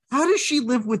does she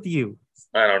live with you?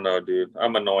 I don't know, dude.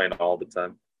 I'm annoying all the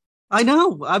time. I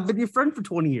know. I've been your friend for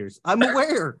 20 years. I'm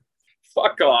aware.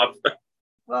 Fuck off.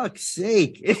 Fuck's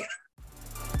sake.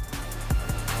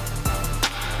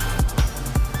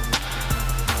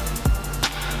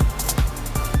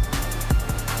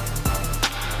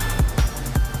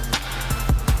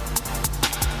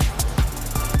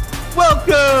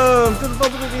 Welcome to the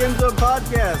Fumble to the End Zone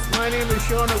podcast. My name is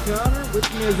Sean O'Connor.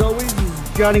 With me, as always, is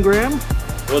Johnny Graham.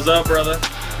 What's up, brother?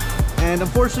 And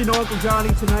unfortunately, no Uncle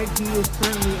Johnny tonight. He is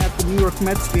currently at the New York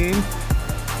Mets game.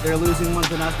 They're losing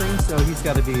 1-0, so he's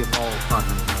got to be all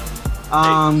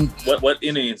fun. What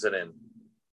inning is it in?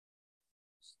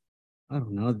 I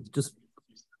don't know. Just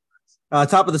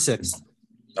top of the sixth.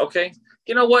 Okay.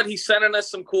 You know what? He's sending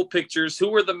us some cool pictures.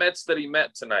 Who were the Mets that he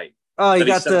met tonight? Oh, he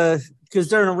got because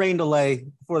during a rain delay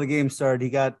before the game started, he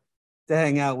got to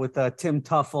hang out with Tim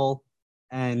Tuffle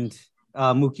and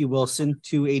Mookie Wilson,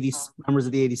 two members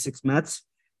of the 86 Mets.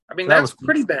 I mean, that's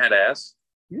pretty badass.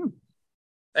 Yeah.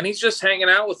 And he's just hanging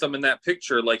out with them in that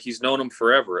picture like he's known him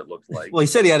forever, it looked like. Well, he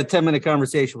said he had a 10-minute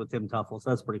conversation with Tim Tuffle, so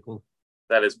that's pretty cool.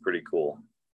 That is pretty cool.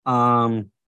 But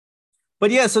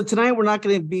yeah, so tonight we're not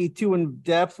going to be too in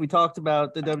depth. We talked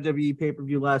about the WWE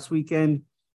pay-per-view last weekend,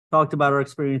 talked about our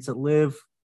experience at LIV.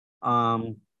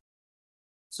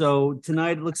 So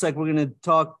tonight it looks like we're going to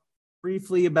talk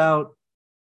briefly about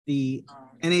the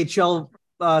NHL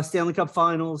Stanley Cup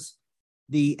Finals,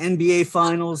 the NBA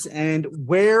Finals, and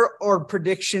where our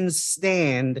predictions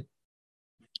stand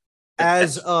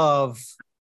as of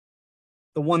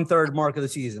the 1/3 mark of the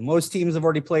season. Most teams have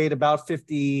already played about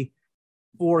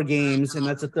 54 games, and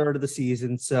that's a third of the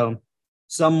season. So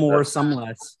some more, some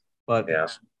less. But yeah.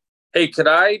 Hey, could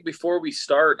I, before we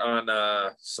start on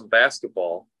some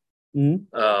basketball,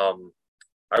 I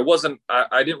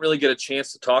didn't really get a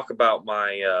chance to talk about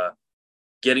my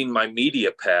getting my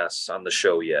media pass on the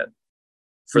show yet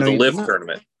for the LIV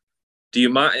tournament. Do you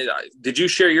mind? Did you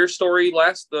share your story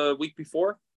the week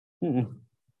before? Mm-mm.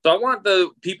 So I want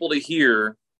the people to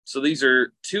hear. So these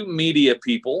are two media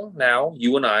people now,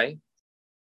 you and I,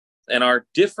 and our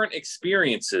different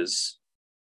experiences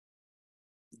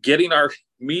getting our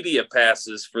media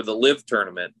passes for the LIV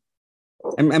tournament.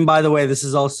 And by the way, this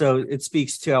is also, it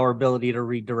speaks to our ability to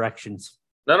read directions.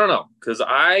 No. Because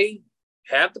I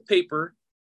had the paper.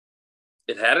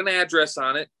 It had an address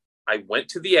on it. I went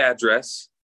to the address.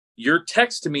 Your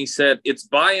text to me said, it's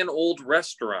by an old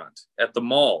restaurant at the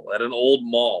mall, at an old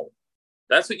mall.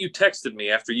 That's what you texted me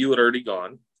after you had already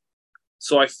gone.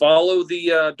 So I follow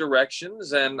the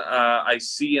directions, and I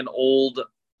see an old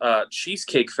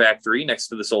cheesecake factory next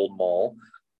to this old mall.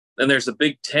 And there's a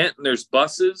big tent, and there's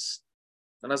buses.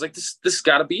 And I was like, this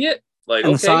got to be it. Like,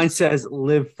 and okay. The sign says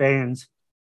LIV fans.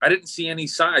 I didn't see any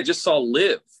sign. I just saw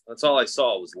LIV. That's all I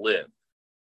saw was LIV.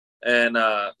 And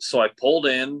so I pulled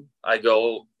in. I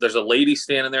go, there's a lady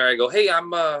standing there. I go, hey,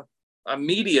 I'm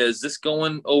media. Is this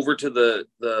going over to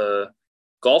the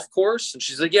golf course? And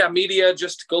she's like, yeah, media.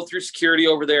 Just go through security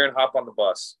over there and hop on the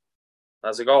bus. I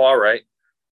was like, oh, all right.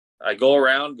 I go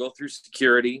around, go through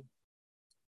security.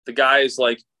 The guy is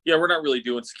like, yeah, we're not really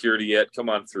doing security yet. Come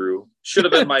on through. Should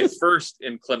have been my first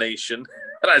inclination.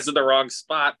 And I was in the wrong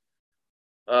spot.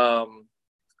 You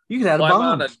could have a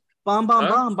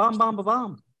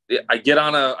bomb. Yeah, I get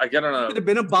on a. Could have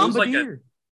been a bombardier.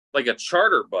 Like a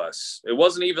charter bus. It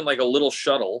wasn't even like a little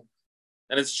shuttle.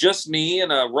 And it's just me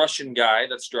and a Russian guy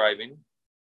that's driving.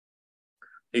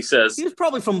 He says, he was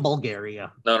probably from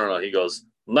Bulgaria. No. He goes,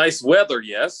 nice weather,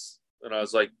 yes. And I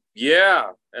was like, yeah.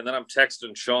 And then I'm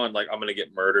texting Sean like I'm gonna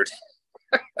get murdered.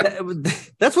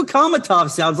 That's what Kamatov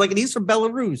sounds like, and he's from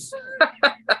Belarus.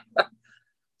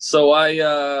 So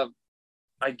I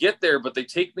get there, but they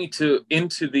take me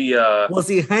into the. Was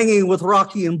he hanging with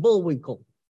Rocky and Bullwinkle?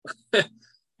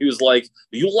 He was like,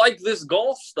 "You like this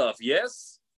golf stuff,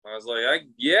 yes?" I was like,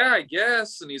 "Yeah, I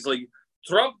guess." And he's like,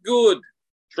 Trump good.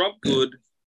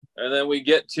 And then we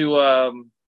get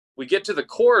to the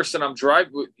course, and I'm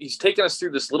driving. He's taking us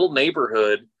through this little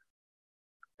neighborhood,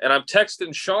 and I'm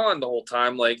texting Sean the whole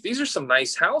time, like, these are some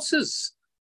nice houses,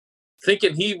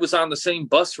 thinking he was on the same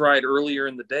bus ride earlier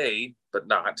in the day, but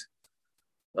not.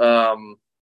 And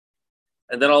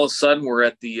then all of a sudden, we're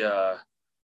at the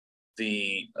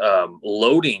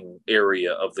loading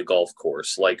area of the golf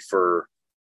course, like for,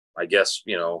 I guess,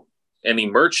 any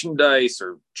merchandise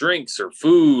or drinks or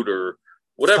food or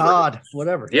whatever.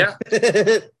 Whatever. Yeah.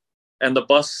 And the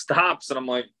bus stops, and I'm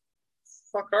like,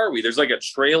 fuck are we? There's like a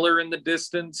trailer in the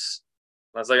distance.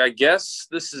 I was like, I guess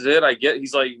this is it.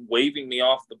 He's like waving me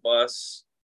off the bus.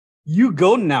 You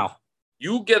go now.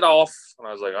 You get off. And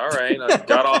I was like, all right. I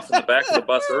got off in the back of the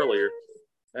bus earlier.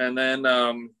 And then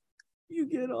You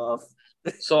get off.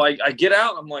 So I get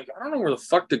out. I'm like, I don't know where the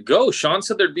fuck to go. Sean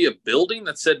said there'd be a building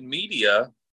that said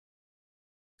media.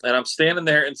 And I'm standing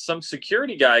there, and some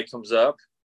security guy comes up,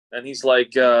 and he's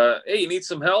like, hey, you need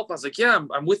some help? I was like, yeah,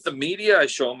 I'm with the media. I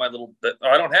show him my little bit. Oh,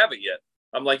 I don't have it yet.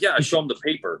 I'm like, yeah, I show him the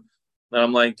paper. And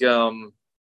I'm like, I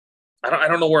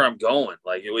don't know where I'm going.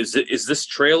 Like, is this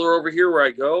trailer over here where I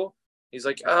go? He's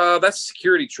like, that's a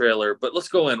security trailer, but let's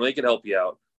go in. We can help you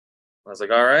out. I was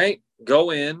like, all right,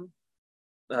 go in.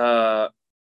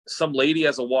 Some lady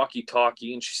has a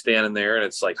walkie-talkie, and she's standing there, and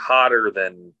it's like hotter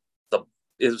than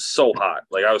it was so hot.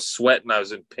 Like, I was sweating. I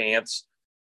was in pants.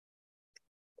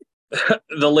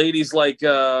 The lady's like,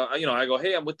 I go,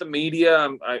 hey, I'm with the media.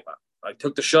 I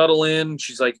took the shuttle in.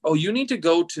 She's like, oh, you need to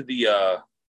go to the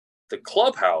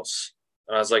clubhouse.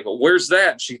 And I was like, well, where's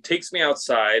that? She takes me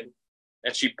outside,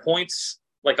 and she points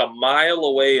like a mile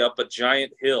away up a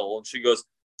giant hill. And she goes,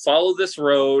 follow this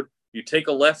road. You take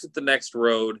a left at the next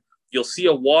road. You'll see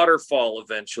a waterfall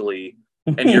eventually.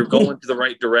 And you're going to the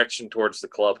right direction towards the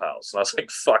clubhouse. And I was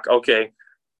like, fuck, okay.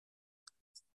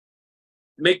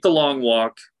 Make the long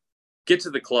walk, get to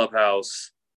the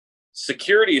clubhouse.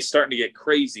 Security is starting to get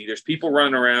crazy. There's people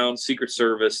running around, Secret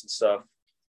Service and stuff.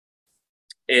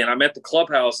 And I'm at the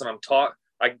clubhouse, and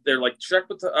they're like, check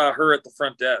with her at the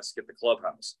front desk at the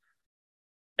clubhouse.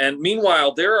 And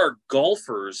meanwhile, there are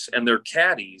golfers and their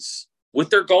caddies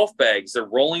with their golf bags. They're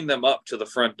rolling them up to the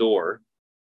front door.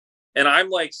 And I'm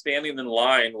like standing in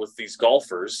line with these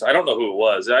golfers. I don't know who it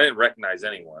was. I didn't recognize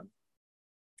anyone.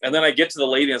 And then I get to the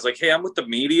lady, and I was like, hey, I'm with the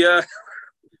media.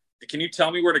 Can you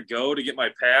tell me where to go to get my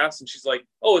pass? And she's like,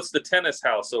 oh, it's the tennis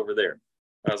house over there.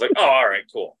 And I was like, oh, all right,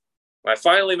 cool. I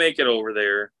finally make it over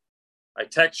there. I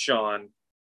text Sean.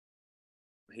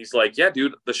 He's like, yeah,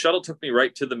 dude, the shuttle took me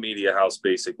right to the media house,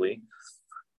 basically.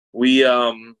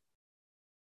 I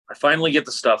finally get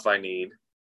the stuff I need.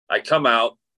 I come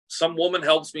out. Some woman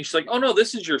helps me. She's like, oh, no,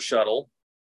 this is your shuttle.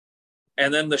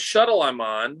 And then the shuttle I'm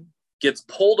on gets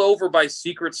pulled over by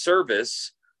Secret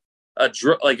Service.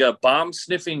 Like a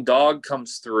bomb-sniffing dog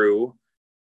comes through.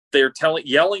 They're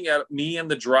yelling at me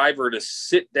and the driver to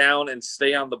sit down and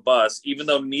stay on the bus, even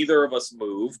though neither of us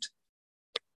moved.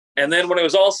 And then when it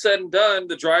was all said and done,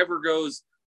 the driver goes,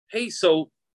 hey, so,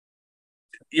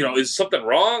 is something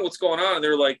wrong? What's going on? And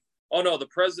they're like, oh, no, the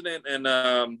president and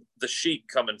the sheik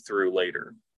coming through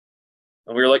later.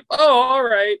 And we were like, oh, all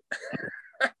right.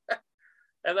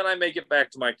 And then I make it back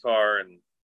to my car, and it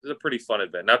was a pretty fun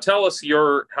event. Now tell us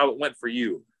how it went for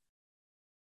you.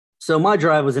 So my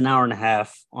drive was an hour and a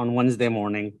half on Wednesday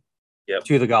morning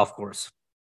to the golf course.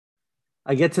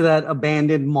 I get to that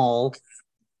abandoned mall,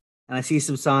 and I see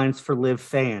some signs for LIV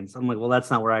fans. I'm like, well, that's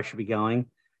not where I should be going.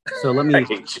 So let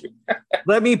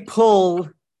me pull.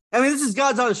 I mean, this is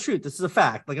God's honest truth. This is a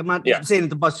fact. Like, I'm not saying it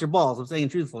to bust your balls. I'm saying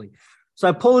it truthfully. So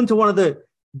I pull into one of the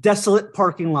desolate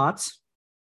parking lots,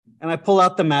 and I pull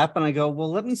out the map, and I go,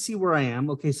 well, let me see where I am.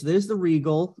 Okay, so there's the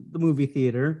Regal, the movie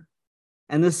theater,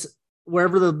 and this,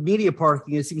 wherever the media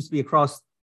parking is, seems to be across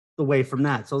the way from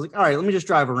that. So I was like, all right, let me just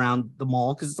drive around the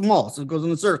mall, because it's a mall, so it goes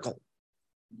in a circle.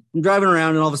 I'm driving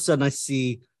around, and all of a sudden I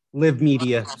see LIV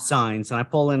Media signs, and I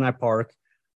pull in, I park.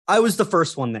 I was the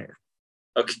first one there.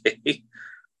 Okay.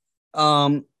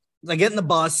 I get in the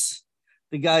bus.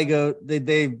 The guy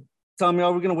they tell me,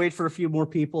 oh, we're going to wait for a few more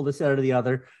people, this, that, or the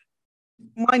other.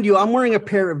 Mind you, I'm wearing a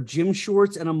pair of gym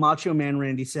shorts and a Macho Man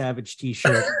Randy Savage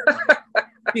t-shirt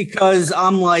because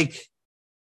I'm like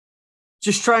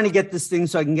just trying to get this thing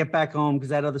so I can get back home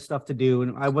because I had other stuff to do,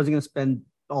 and I wasn't going to spend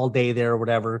all day there or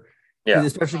whatever. Yeah.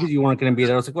 Especially because you weren't going to be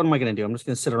there. I was like, what am I going to do? I'm just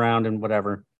going to sit around and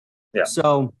whatever. Yeah.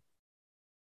 So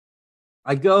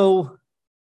I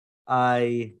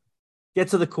get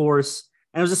to the course,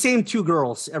 and it was the same two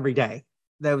girls every day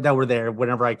that were there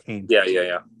whenever I came.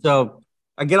 Yeah. So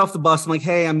I get off the bus. I'm like,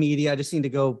 hey, I'm media. I just need to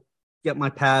go get my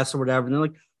pass or whatever. And they're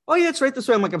like, oh, yeah, it's right this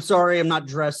way. I'm like, I'm sorry, I'm not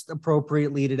dressed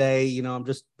appropriately today. I'm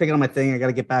just picking up my thing. I got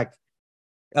to get back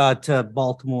to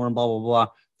Baltimore and blah, blah, blah.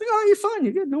 Like, oh, you're fine.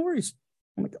 You're good. No worries.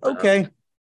 I'm like, okay,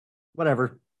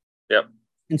 whatever. Yep.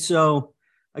 And so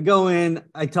I go in.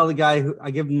 I tell the guy,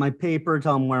 I give him my paper,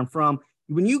 tell him where I'm from.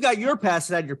 When you got your pass,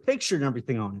 it had your picture and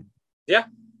everything on it. Yeah.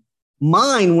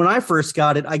 Mine, when I first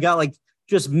got it, I got like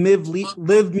just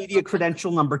LIV Media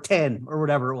credential number 10 or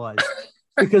whatever it was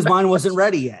because mine wasn't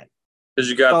ready yet. Because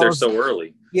you got there so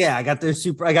early. Yeah, I got there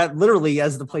I got literally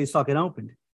as the place fucking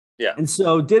opened. Yeah. And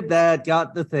so did that,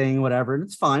 got the thing, whatever. And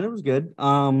it's fine. It was good.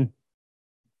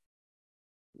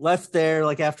 Left there,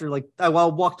 like after like I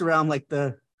walked around like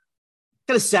kind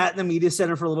of sat in the media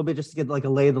center for a little bit just to get like a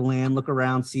lay of the land, look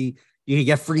around, see you could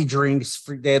get free drinks.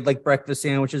 They had like breakfast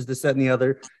sandwiches, this, that, and the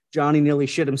other. Johnny nearly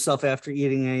shit himself after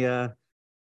eating a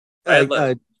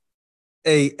an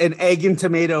egg and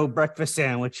tomato breakfast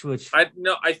sandwich, which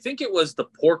I think it was the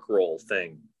pork roll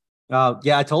thing.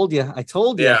 Yeah, I told you.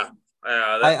 Yeah.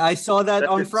 I saw that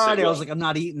on Friday. I was like, I'm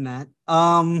not eating that.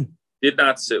 Did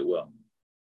not sit well.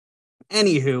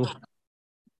 Anywho,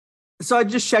 so I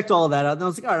just checked all of that out, and I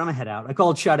was like, all right, I'm gonna head out. I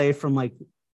called Sade from like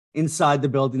inside the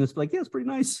building. It's like, yeah, it's pretty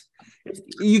nice.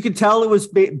 You could tell it was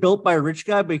built by a rich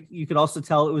guy, but you could also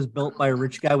tell it was built by a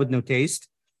rich guy with no taste.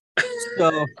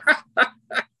 So,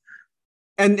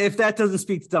 and if that doesn't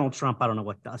speak to Donald Trump, I don't know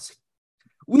what does.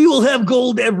 We will have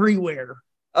gold everywhere.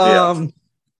 I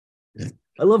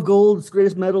love gold. It's the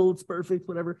greatest metal. It's perfect.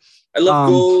 Whatever. I love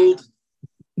gold.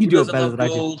 You do it better than I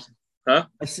do. Huh?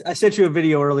 I sent you a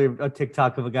video earlier, a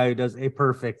TikTok of a guy who does a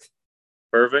perfect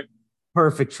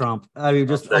Trump. I mean,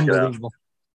 just unbelievable.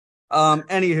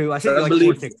 Anywho, I think like 4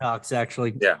 TikToks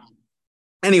actually. Yeah.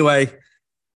 Anyway,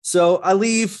 so I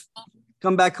leave,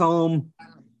 come back home.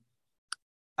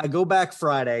 I go back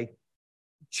Friday,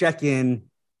 check in.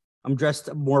 I'm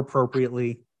dressed more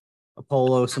appropriately, a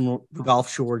polo, some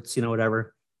golf shorts,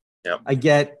 whatever. Yeah. I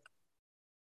get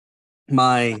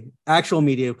my actual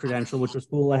media credential, which was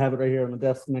cool. I have it right here on the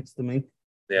desk next to me.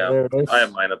 Yeah, there it is. I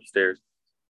have mine upstairs.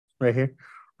 Right here.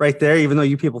 Right there, even though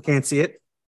you people can't see it.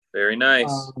 Very nice.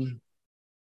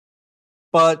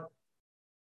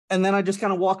 And then I just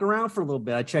kind of walk around for a little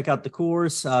bit. I check out the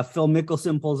course. Phil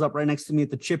Mickelson pulls up right next to me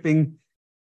at the chipping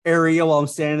area while I'm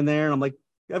standing there. And I'm like,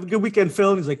 have a good weekend,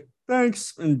 Phil. And he's like,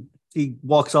 thanks. And he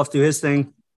walks off to his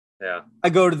thing. Yeah. I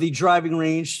go to the driving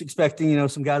range expecting,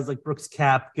 some guys like Brooks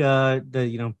Koepka,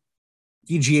 the,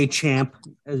 PGA champ,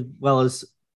 as well as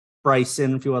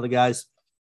Bryson, a few other guys.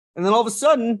 And then all of a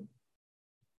sudden,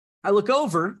 I look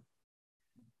over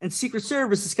and Secret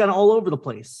Service is kind of all over the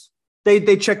place.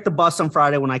 They checked the bus on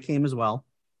Friday when I came as well.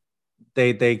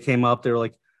 They came up. They were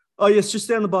like, oh, yes, just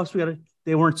stay on the bus.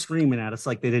 They weren't screaming at us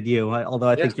like they did you, although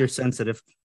I think you're sensitive.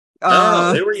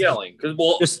 No, they were yelling.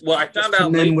 Because, what I found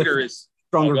out later is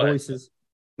stronger voices.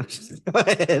 No.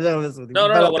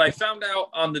 What I found out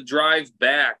on the drive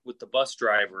back with the bus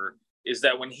driver is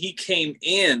that when he came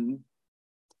in,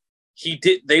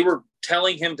 they were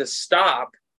telling him to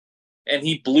stop, and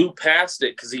he blew past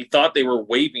it because he thought they were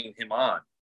waving him on.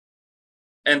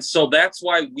 And so that's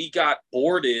why we got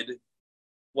boarded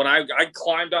when I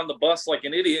climbed on the bus like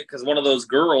an idiot because one of those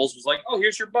girls was like, oh,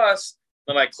 here's your bus.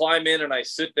 Then I climb in and I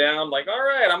sit down like, all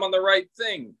right, I'm on the right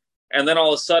thing. And then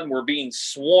all of a sudden we're being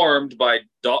swarmed by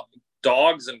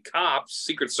dogs and cops,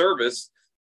 Secret Service.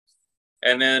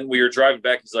 And then we were driving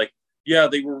back. He's like, yeah,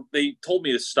 they told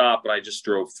me to stop, but I just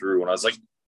drove through. And I was like,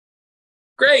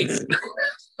 great.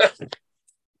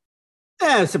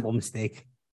 Simple mistake.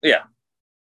 Yeah.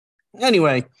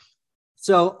 Anyway,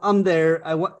 so I'm there.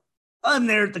 I'm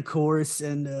there at the course.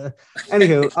 And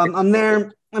anywho, I'm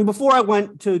there. And before I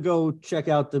went to go check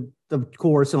out the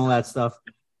course and all that stuff,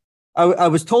 I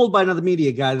was told by another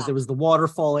media guy that there was the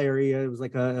waterfall area. It was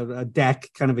like a deck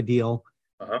kind of a deal.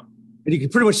 Uh-huh. And you can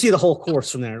pretty much see the whole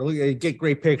course from there. You get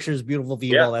great pictures, beautiful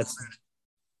view, all that stuff.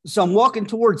 So I'm walking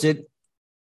towards it,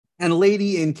 and a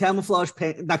lady in khaki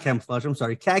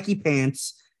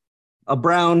pants, a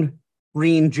brown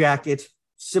green jacket,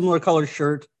 similar colored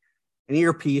shirt, an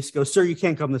earpiece goes, sir, you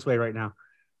can't come this way right now.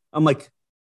 I'm like,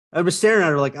 I was staring at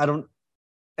her like, I don't.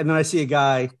 And then I see a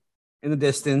guy in the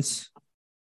distance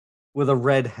with a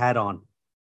red hat on.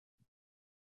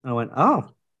 I went, oh,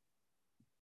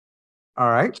 all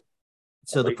right.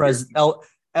 So the president,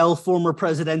 El former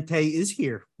presidente is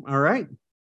here. All right.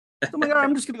 So I'm like, all right,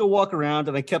 I'm just going to go walk around.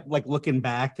 And I kept like looking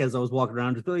back as I was walking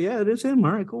around. Just go, yeah, it is him.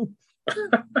 All right, cool.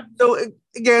 So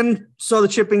again, saw the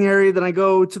chipping area. Then I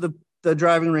go to the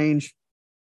driving range.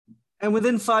 And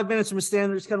within 5 minutes from standing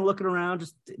there, just kind of looking around,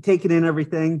 just taking in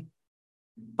everything.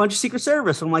 Bunch of Secret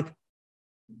Service. I'm like,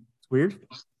 it's weird.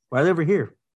 Why are they over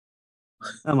here?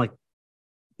 I'm like,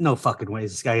 no fucking way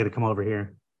is this guy going to come over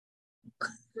here.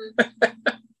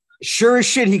 Sure as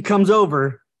shit, he comes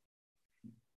over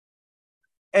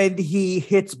and he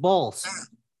hits balls.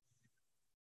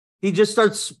 He just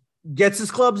gets his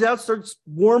clubs out, starts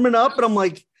warming up, and I'm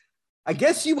like, I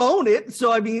guess you own it.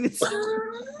 So, I mean, it's...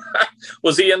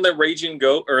 Was he in the raging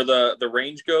goat or the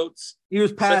range goats? He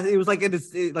was past. It was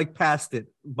like past it,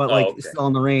 but still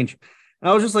on the range. And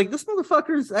I was just like, this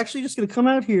motherfucker is actually just going to come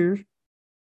out here. He's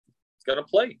going to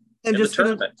play and just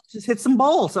hit some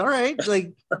balls. All right,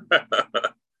 like.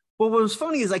 Well, what was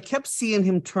funny is I kept seeing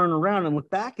him turn around and look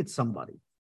back at somebody.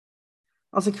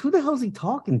 I was like, who the hell is he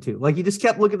talking to? Like, he just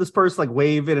kept looking at this person, like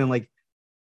waving and like,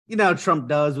 how Trump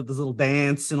does with his little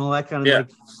dance and all that kind of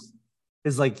like.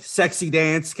 His like sexy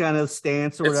dance kind of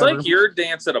stance or whatever. It's like your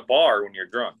dance at a bar when you're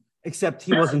drunk. except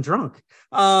he wasn't drunk.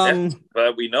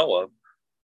 That we know of.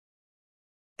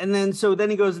 And then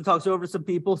he goes and talks over some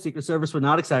people. Secret Service were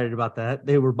not excited about that.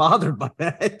 They were bothered by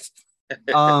that.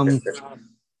 And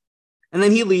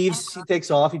then he leaves. He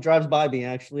takes off. He drives by me,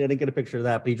 actually. I didn't get a picture of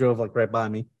that, but he drove like right by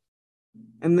me.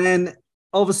 And then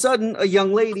all of a sudden, a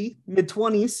young lady,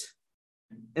 mid-20s,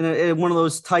 in one of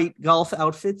those tight golf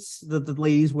outfits that the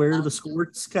ladies wear, the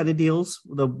skirts kind of deals,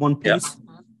 the one piece,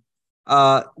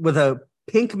 with a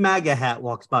pink MAGA hat,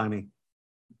 walks by me.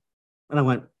 And I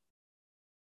went,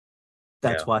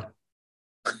 that's why.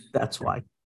 That's why.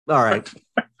 All right.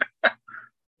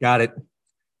 Got it.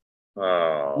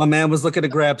 Oh. My man was looking to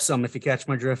grab some, if you catch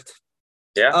my drift.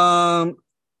 Yeah.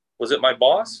 Was it my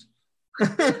boss?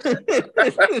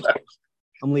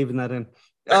 I'm leaving that in.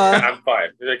 I'm fine.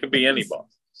 It could be any boss.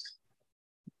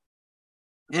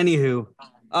 Anywho.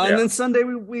 And then Sunday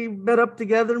we met up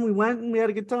together and we went and we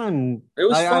had a good time. It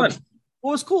was fun.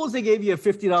 What was cool is they gave you a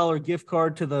 $50 gift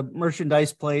card to the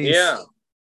merchandise place. Yeah.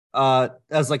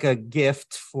 As like a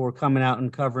gift for coming out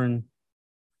and covering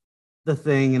the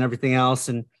thing and everything else.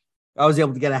 And I was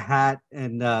able to get a hat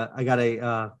and I got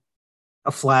a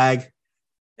flag.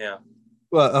 Yeah.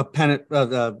 A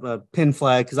pin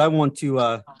flag, because I want to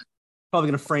probably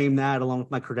going to frame that along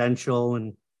with my credential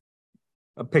and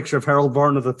a picture of Harold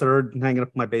Varner III and hang it up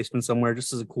in my basement somewhere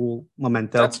just as a cool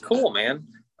memento. That's cool, man.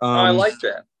 I like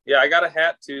that. Yeah, I got a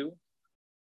hat too.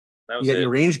 That was you got your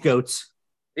range goats.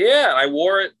 Yeah, I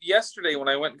wore it yesterday when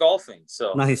I went golfing.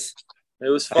 So nice. It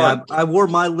was fun. I wore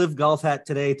my LIV golf hat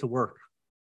today to work.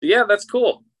 Yeah, that's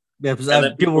cool. Yeah,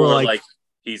 because people were like,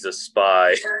 he's a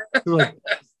spy. Like,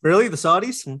 really? The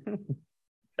Saudis?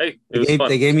 Hey,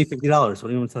 they gave me $50. What do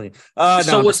you want to tell you?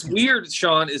 So what's weird,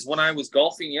 Sean, is when I was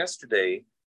golfing yesterday,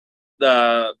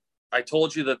 I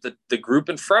told you that the group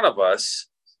in front of us,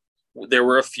 there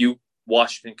were a few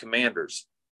Washington Commanders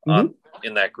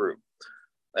in that group.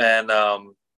 And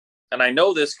I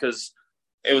know this because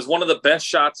it was one of the best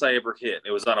shots I ever hit.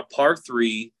 It was on a par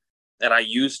 3, and I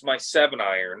used my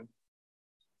 7-iron,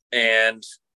 and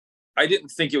I didn't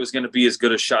think it was going to be as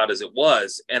good a shot as it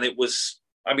was. And it was,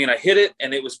 I hit it,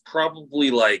 and it was probably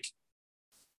like,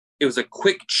 it was a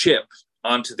quick chip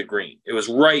onto the green. It was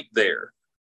right there.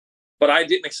 But I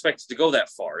didn't expect it to go that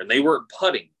far, and they weren't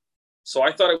putting. So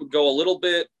I thought it would go a little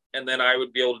bit, and then I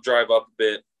would be able to drive up a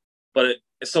bit. But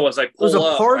so as I pull up, it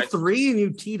was a par 3 and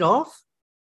you teed off?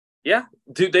 Yeah,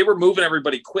 dude, they were moving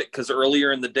everybody quick because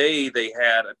earlier in the day they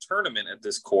had a tournament at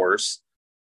this course.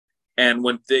 And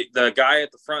when the guy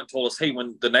at the front told us, hey,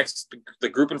 when the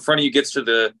group in front of you gets to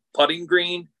the putting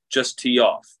green, just tee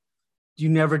off. You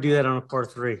never do that on a par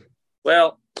 3.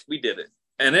 Well, we did it.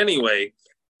 And anyway.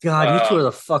 God, you two are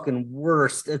the fucking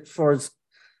worst as far as.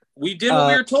 We did what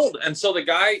we were told. And so the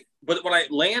guy, but when I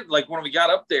land, like when we got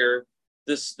up there,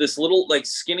 this little like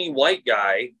skinny white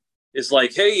guy is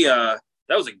like, hey, that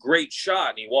was a great shot.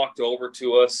 And he walked over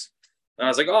to us. And I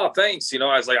was like, oh, thanks. I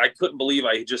was like, I couldn't believe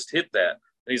I just hit that.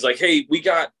 And he's like, hey,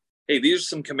 these are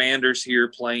some Commanders here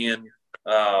playing.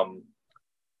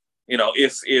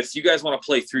 If you guys want to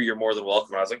play through, you're more than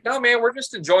welcome. And I was like, no, man, we're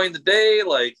just enjoying the day.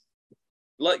 Like,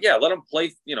 let them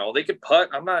play. They could putt.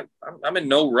 I'm in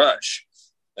no rush.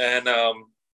 And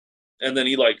then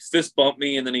he like fist bumped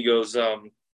me. And then he goes, oh,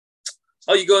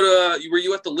 were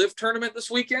you at the LIV tournament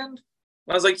this weekend?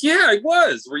 And I was like, yeah, I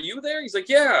was. Were you there? He's like,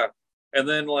 yeah. And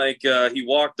then he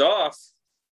walked off.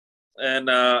 And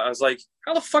I was like,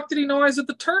 how the fuck did he know I was at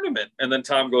the tournament? And then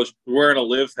Tom goes, we're wearing a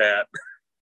LIV hat.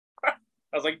 I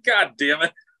was like, God damn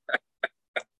it.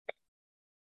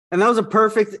 And that was a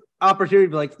perfect opportunity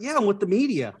to be like, yeah, I'm with the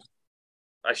media.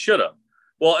 I should have.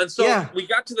 Well, and so we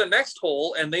got to the next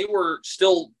hole and they were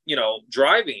still,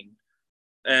 driving.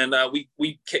 And we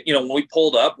when we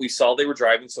pulled up, we saw they were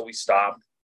driving. So we stopped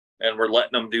and we're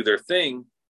letting them do their thing.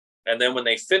 And then when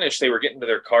they finished, they were getting to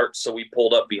their carts. So we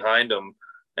pulled up behind them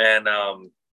and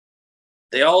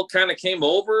they all kind of came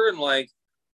over and like,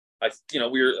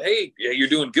 we were, hey, yeah, you're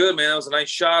doing good, man. That was a nice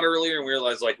shot earlier. And we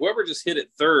realized like whoever just hit it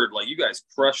third, like you guys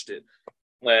crushed it.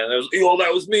 And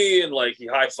that was me. And like he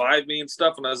high-fived me and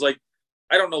stuff. And I was like,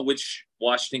 I don't know which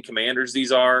Washington Commanders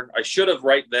these are. I should have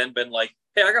right then been like,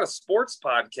 hey, I got a sports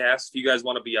podcast if you guys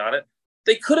want to be on it.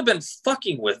 They could have been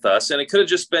fucking with us. And it could have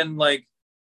just been like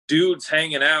dudes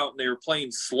hanging out and they were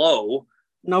playing slow.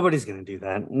 Nobody's going to do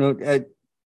that. No,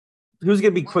 who's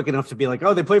going to be quick enough to be like,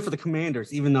 oh, they play for the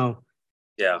Commanders, even though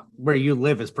where you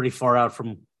live is pretty far out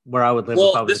from where I would live.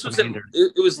 Well, this was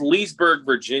it was Leesburg,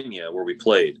 Virginia, where we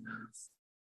played.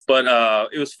 But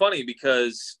it was funny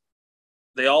because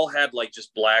they all had like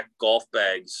just black golf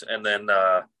bags. And then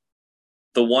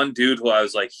the one dude who I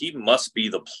was like, he must be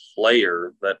the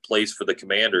player that plays for the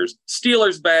Commanders.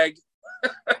 Steelers bag.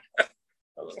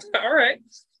 All right.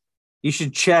 You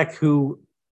should check who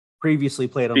previously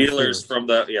played on the Steelers from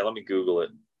the, let me Google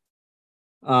it.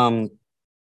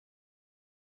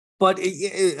 But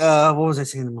what was I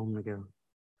saying a moment ago?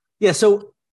 Yeah,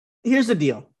 so here's the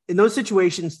deal. In those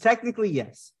situations, technically,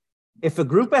 yes. If a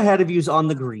group ahead of you is on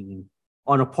the green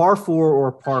on a par 4 or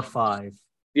a par 5,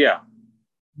 yeah,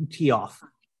 you tee off.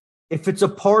 If it's a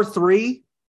par 3,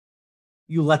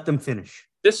 you let them finish.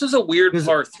 This is a weird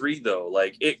par 3, though.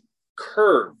 Like, it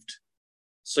curved.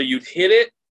 So you'd hit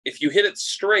it. If you hit it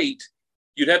straight,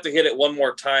 you'd have to hit it one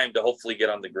more time to hopefully get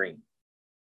on the green.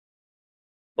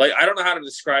 Like, I don't know how to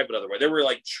describe it otherwise. There were,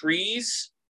 like,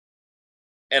 trees,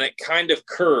 and it kind of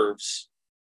curves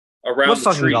around what the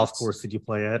fucking trees. golf course did you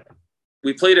play at?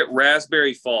 We played at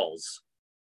Raspberry Falls.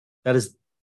 That is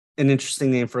an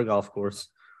interesting name for a golf course.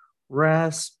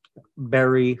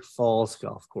 Raspberry Falls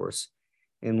Golf Course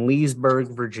in Leesburg,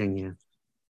 Virginia.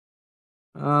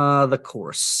 The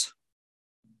course.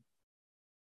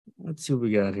 Let's see what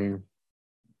we got here.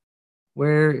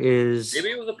 Where is...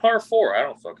 Maybe it was a par 4. I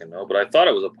don't fucking know, but I thought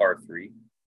it was a par 3.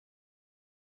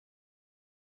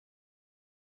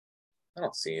 I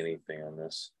don't see anything on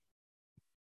this.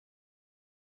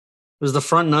 Was the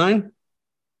front 9?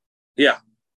 Yeah.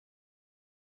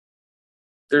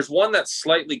 There's one that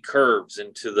slightly curves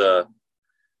into the...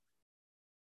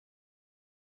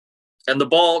 And the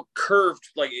ball curved,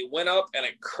 like it went up and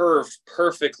it curved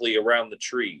perfectly around the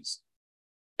trees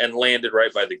and landed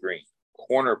right by the green.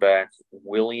 Cornerback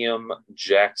William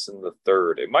Jackson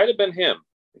III. It might have been him.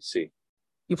 Let's see.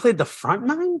 You played the front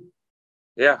 9?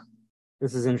 Yeah.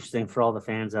 This is interesting for all the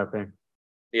fans out there.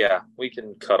 Yeah, we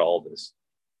can cut all this.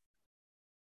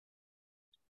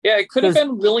 Yeah, it could have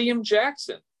been William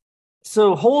Jackson.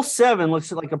 So hole 7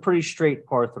 looks like a pretty straight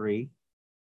par 3.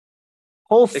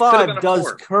 Hole 5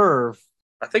 does curve.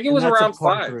 I think it was around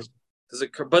 5. Does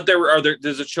it? But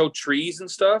does it show trees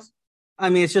and stuff? I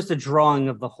mean, it's just a drawing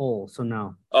of the hole, so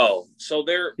no. Oh, so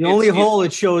there. The only hole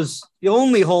it shows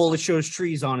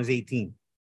trees on is 18.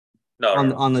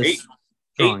 No, on this.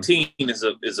 18 is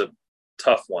a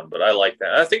tough one, but I like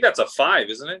that. I think that's a 5,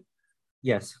 isn't it?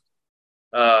 Yes.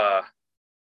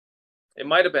 It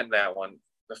might have been that one,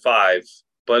 the 5,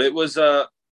 but it was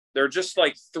they're just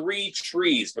like 3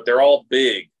 trees, but they're all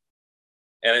big,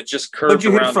 and it just curved. What'd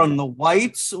you hit from the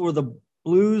whites or the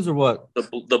blues or what?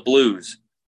 The blues.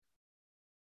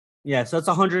 Yeah, so that's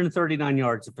 139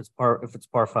 yards if it's par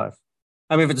 5.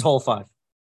 I mean, if it's hole 5.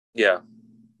 Yeah.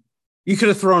 You could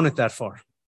have thrown it that far.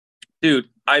 Dude,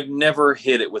 I've never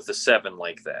hit it with a 7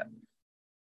 like that.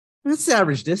 That's the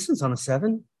average distance on a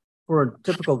 7 for a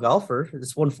typical golfer.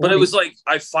 It's 140. But it was like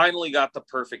I finally got the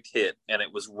perfect hit, and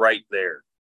it was right there.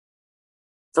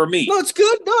 For me. No, it's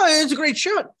good. No, it's a great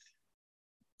shot.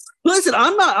 Listen,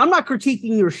 I'm not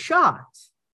critiquing your shot.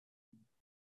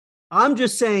 I'm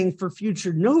just saying for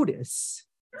future notice,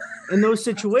 in those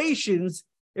situations,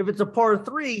 if it's a par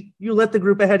 3, you let the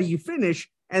group ahead of you finish,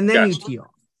 and then you tee off.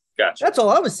 Gotcha. That's all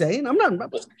I was saying.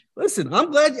 Listen,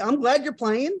 I'm glad you're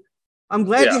playing. I'm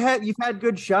glad you've had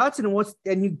good shots and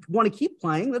you want to keep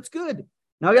playing. That's good.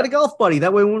 Now I got a golf buddy.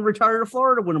 That way when we retire to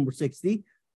Florida when we're 60.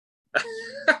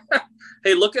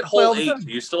 Hey, look at hole 8.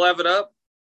 Do you still have it up?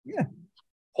 Yeah.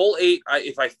 Hole 8,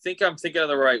 if I think I'm thinking of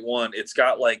the right one, it's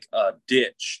got like a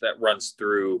ditch that runs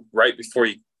through right before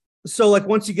you. So like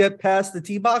once you get past the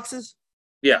tee boxes?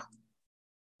 Yeah.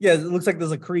 Yeah, it looks like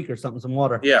there's a creek or something, some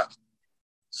water. Yeah.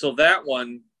 So that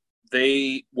one,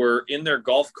 they were in their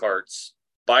golf carts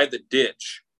by the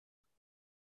ditch.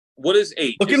 What is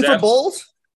 8? Looking for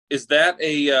bowls? Is that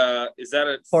a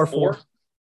par 4?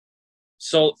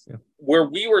 So where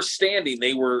we were standing,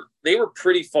 they were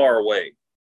pretty far away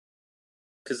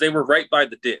because they were right by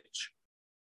the ditch.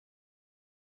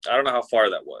 I don't know how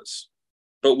far that was,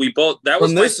 but we both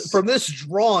from this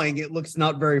drawing, it looks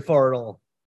not very far at all.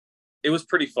 It was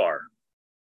pretty far.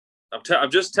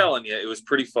 I'm just telling you, it was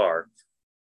pretty far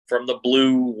from the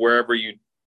blue wherever you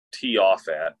tee off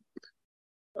at.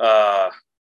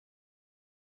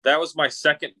 That was my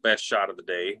second best shot of the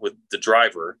day with the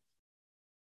driver.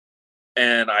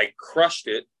 And I crushed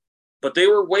it, but they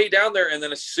were way down there. And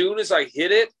then as soon as I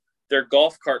hit it, their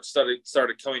golf cart started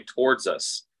coming towards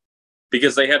us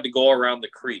because they had to go around the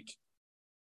creek.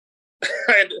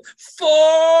 And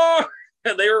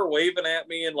they were waving at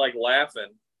me and like laughing.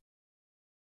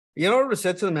 You know what I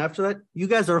said to them after that? You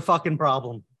guys are a fucking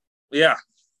problem. Yeah.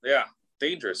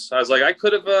 Dangerous. I was like, I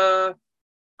could have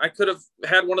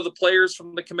had one of the players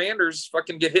from the Commanders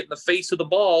fucking get hit in the face with the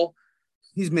ball.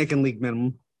 He's making league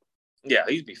minimum. Yeah,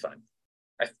 he'd be fine.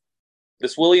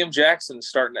 This William Jackson's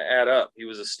starting to add up. He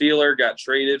was a Steeler, got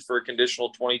traded for a conditional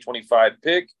 2025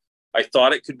 pick. I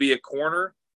thought it could be a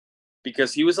corner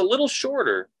because he was a little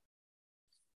shorter.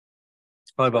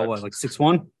 Probably about what, like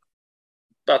 6'1"?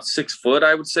 About 6 foot,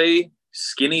 I would say.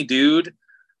 Skinny dude.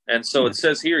 And so it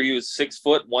says here he was 6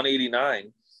 foot,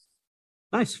 189.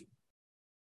 Nice.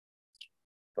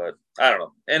 But I don't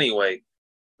know. Anyway,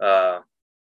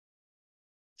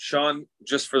 Sean,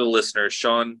 just for the listeners,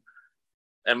 Sean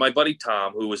and my buddy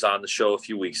Tom, who was on the show a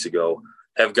few weeks ago,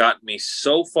 have gotten me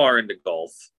so far into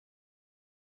golf.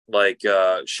 Like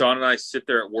Sean and I sit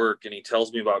there at work and he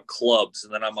tells me about clubs,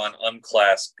 and then I'm on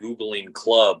Unclass Googling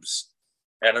clubs.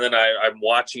 And then I'm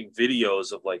watching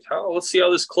videos of like, let's see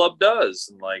how this club does.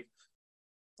 And like,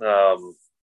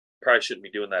 probably shouldn't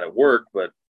be doing that at work,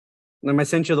 but. Then I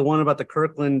sent you the one about the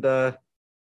Kirkland.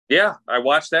 Yeah, I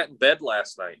watched that in bed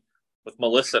last night with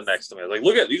Melissa next to me. I was like,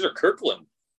 look at these are Kirkland.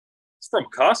 It's from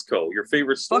Costco, your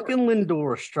favorite store. Fucking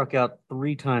Lindor struck out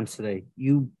 3 times today.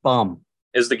 You bum.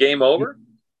 Is the game over?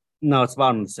 No, it's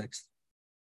bottom of the 6th.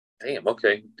 Damn,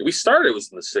 okay. We started, it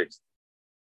was in the 6th.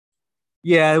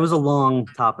 Yeah, it was a long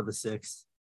top of the 6th.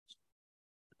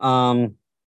 All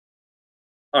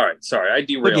right, sorry, I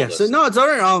derailed this. So no, it's all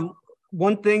right.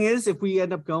 One thing is, if we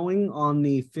end up going on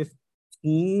the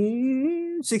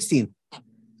 16th,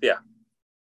 yeah,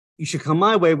 you should come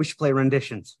my way. We should play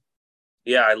renditions.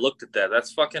 Yeah, I looked at that.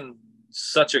 That's fucking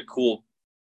such a cool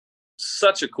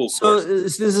course. So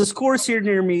there's this course here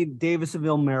near me,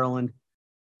 Davisville, Maryland,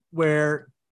 where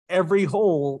every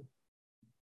hole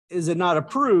is not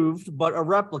approved, but a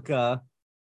replica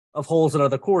of holes at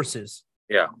other courses.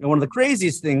 Yeah. And one of the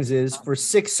craziest things is for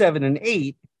 6, 7, and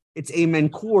 8, it's Amen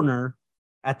Corner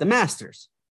at the Masters.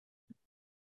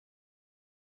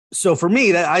 So for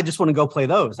me, that I just want to go play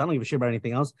those. I don't give a shit about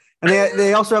anything else. And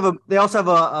they also have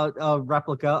a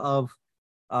replica of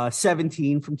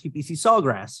 17 from TPC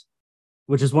Sawgrass,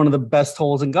 which is one of the best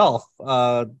holes in golf.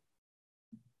 And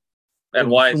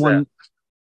why is that?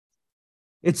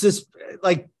 It's this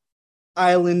like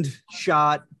island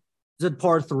shot. It's a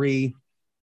par 3,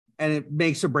 and it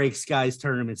makes or breaks guys'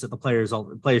 tournaments at the Players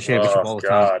Championship all the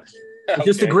time. It's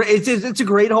just it's a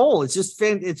great hole. It's just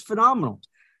it's phenomenal.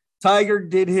 Tiger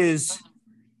did his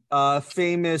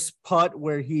famous putt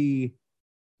where he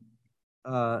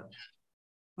where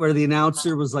the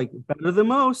announcer was like, better than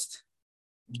most,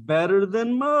 better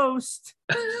than most,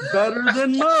 better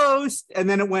than most, and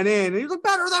then it went in and he was like,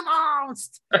 better than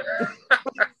most.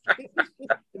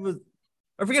 It was,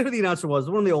 I forget who the announcer was,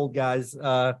 one of the old guys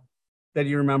that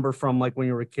you remember from like when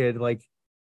you were a kid, like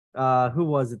who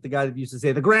was it? The guy that used to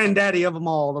say the granddaddy of them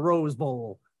all, the Rose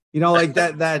Bowl, like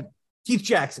that Keith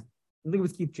Jackson. I think it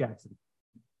was Keith Jackson.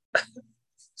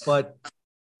 But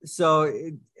so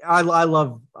I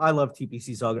love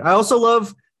TPC Sawgrass. I also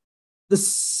love the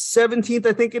 17th,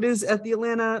 I think it is, at the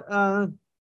Atlanta,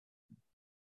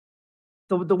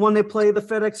 the one they play the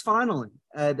FedEx final in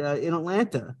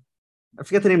Atlanta. I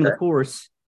forget the name of the course,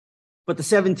 but the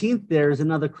 17th there is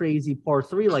another crazy par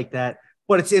 3 like that,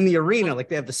 but it's in the arena, like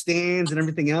they have the stands and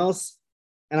everything else.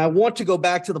 And I want to go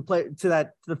back to the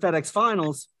FedEx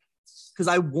finals because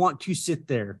I want to sit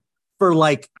there for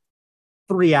like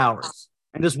 3 hours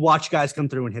and just watch guys come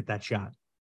through and hit that shot.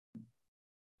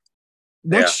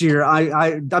 Next year,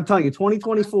 I'm telling you,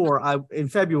 2024, in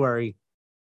February,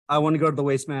 I want to go to the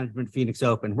Waste Management Phoenix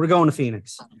Open. We're going to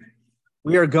Phoenix.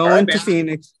 We are going to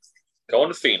Phoenix. Going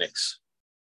to Phoenix.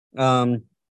 And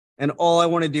all I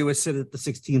want to do is sit at the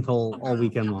 16th hole all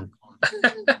weekend long.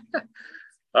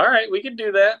 All right, we can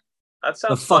do that. That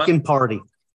sounds the fucking party.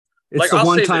 It's like, the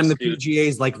one time the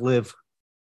PGA's like live.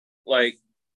 Like,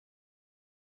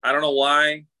 I don't know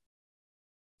why,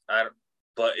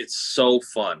 but it's so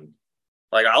fun.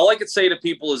 Like, all I could say to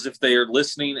people is if they are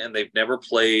listening and they've never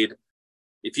played,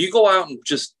 if you go out and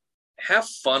just have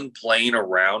fun playing a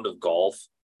round of golf,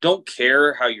 don't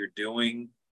care how you're doing.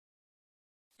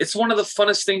 It's one of the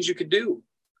funnest things you could do.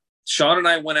 Sean and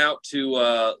I went out to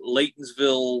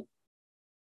Laytonsville.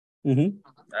 Mm-hmm.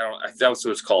 That's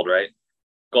what it's called, right?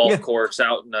 Golf course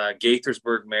out in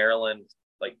Gaithersburg, Maryland,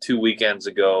 like 2 weekends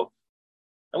ago.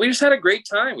 And we just had a great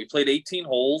time. We played 18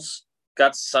 holes,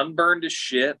 got sunburned as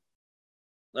shit.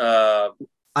 I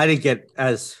didn't get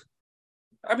as.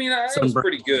 I mean, it was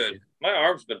pretty good. My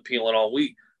arm's been peeling all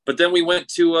week. But then we went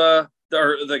to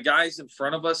the guys in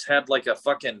front of us had like a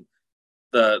fucking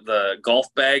the golf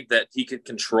bag that he could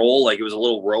control, like it was a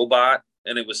little robot,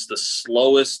 and it was the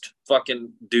slowest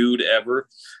fucking dude ever.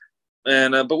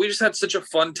 And but we just had such a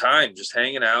fun time, just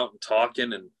hanging out and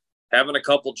talking and having a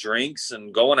couple drinks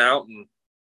and going out. And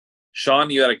Sean,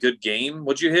 you had a good game.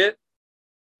 What'd you hit?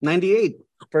 98.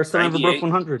 First time I ever broke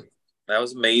 100. That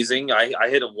was amazing. I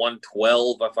hit a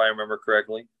 112, if I remember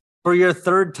correctly. For your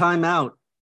third time out.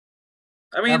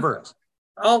 I mean, ever.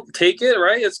 I'll take it,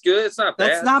 right? It's good. It's not bad.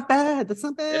 That's not bad. That's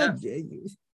not bad. Yeah.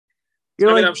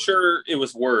 I mean, I'm sure it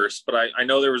was worse, but I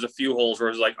know there was a few holes where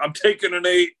it was like, I'm taking an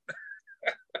 8.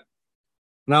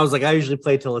 And I was like, I usually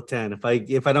play till a 10.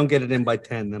 If I don't get it in by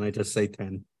 10, then I just say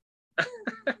 10.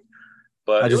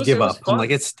 But I just give up. Fun. I'm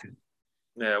like, it's 10.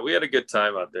 Yeah, we had a good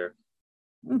time out there.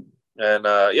 And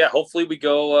hopefully we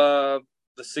go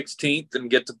the 16th and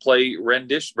get to play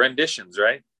renditions,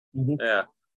 right? Mm-hmm. Yeah.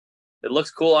 It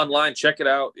looks cool online. Check it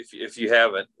out if you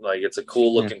haven't. Like, it's a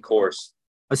cool looking course.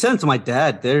 I sent it to my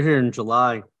dad. They're here in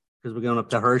July because we're going up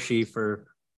to Hershey for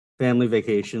family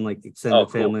vacation, like extended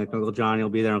family. Like Uncle Johnny will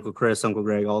be there, Uncle Chris, Uncle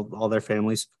Greg, all their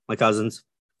families, my cousins.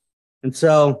 And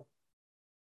so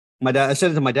I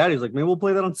sent it to my dad. He was like, maybe we'll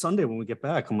play that on Sunday when we get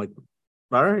back. I'm like,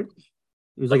 all right.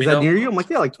 He was like, is that near you? I'm like,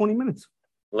 yeah, like 20 minutes.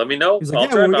 Let me know. He's like,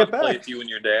 I'll drive out and play with you and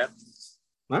your dad.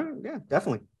 All right, yeah,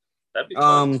 definitely. That'd be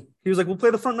fun. He was like, we'll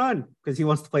play the front 9 because he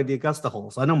wants to play the Augusta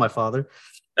holes. I know my father.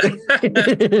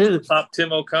 Top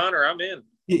Tim O'Connor, I'm in.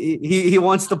 He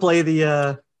wants to play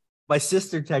the my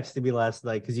sister texted me last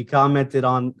night because you commented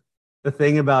on the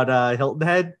thing about Hilton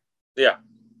Head. Yeah.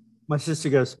 My sister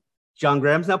goes, John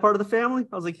Graham's not part of the family?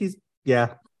 I was like, he's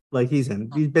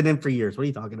in. He's been in for years. What are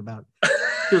you talking about?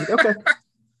 She was like, okay.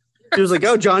 She was like,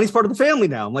 oh, Johnny's part of the family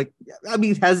now. I'm like, I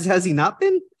mean, has he not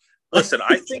been? Listen,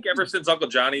 I think ever since Uncle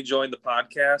Johnny joined the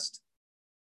podcast,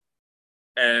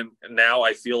 and now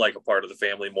I feel like a part of the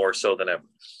family more so than ever.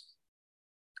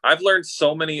 I've learned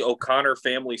so many O'Connor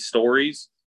family stories.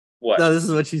 What? No, this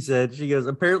is what she said. She goes,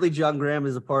 apparently John Graham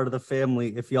is a part of the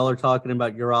family if y'all are talking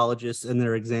about urologists and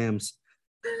their exams.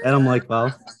 And I'm like,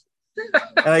 well.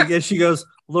 And I guess she goes,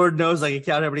 Lord knows I can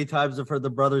count how many times I've heard the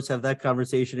brothers have that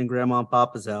conversation in Grandma and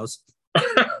Papa's house.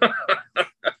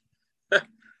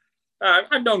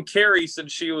 I've known Carrie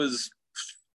since she was,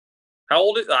 how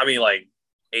old is, I mean, like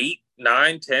 8,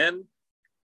 9, 10?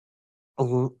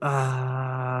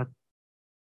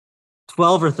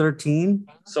 12 or 13.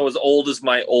 So as old as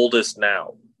my oldest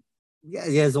now.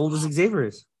 Yeah, as old as Xavier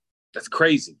is. That's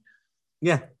crazy.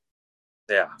 Yeah.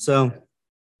 Yeah. So.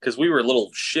 Because we were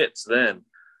little shits then.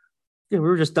 Yeah, we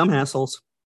were just dumb assholes.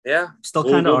 Yeah. Still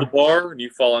kind of go to the bar and you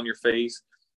fall on your face.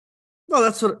 Well,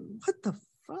 that's what the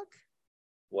fuck?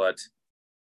 What?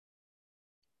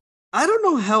 I don't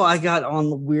know how I got on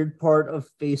the weird part of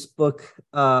Facebook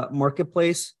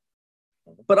Marketplace,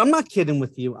 but I'm not kidding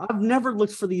with you. I've never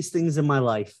looked for these things in my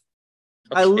life.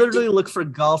 Okay. I literally look for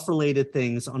golf-related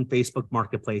things on Facebook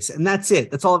Marketplace, and that's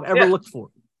it. That's all I've ever looked for.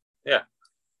 Yeah.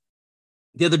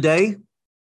 The other day,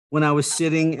 when I was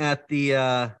sitting at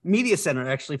the media center,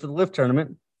 actually, for the LIV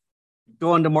tournament,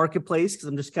 going to Marketplace because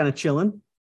I'm just kind of chilling,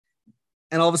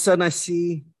 and all of a sudden I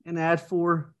see an ad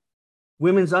for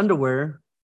women's underwear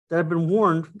that have been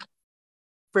worn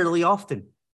fairly often.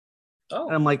 Oh.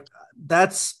 And I'm like,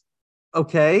 that's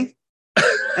okay.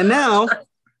 And now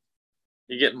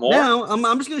you get more. Now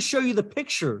I'm just going to show you the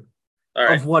picture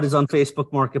of what is on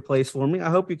Facebook Marketplace for me. I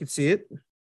hope you can see it.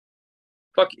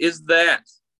 Fuck is that?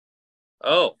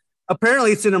 Oh.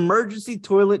 Apparently it's an emergency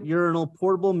toilet urinal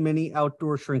portable mini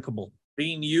outdoor shrinkable.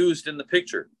 Being used in the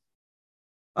picture.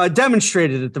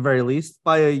 Demonstrated at the very least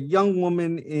by a young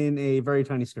woman in a very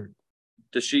tiny skirt.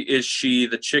 Is she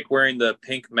the chick wearing the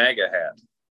pink MAGA hat?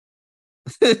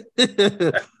 I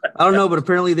don't know, but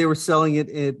apparently they were selling it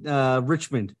at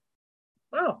Richmond.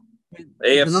 Oh,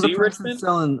 AFC another Richmond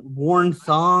selling worn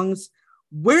thongs.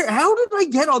 How did I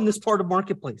get on this part of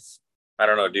Marketplace? I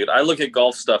don't know, dude. I look at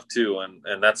golf stuff too,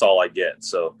 and that's all I get.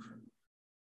 So,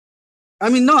 I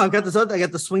mean, no, I've got this other. I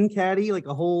got the swing caddy, like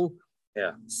a whole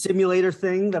simulator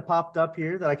thing that popped up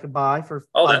here that I could buy for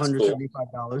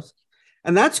 $575.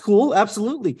 And that's cool,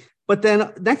 absolutely. But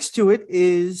then next to it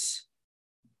is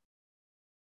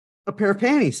a pair of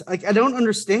panties. Like, I don't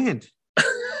understand.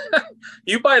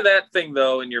 You buy that thing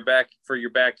though in your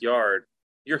backyard,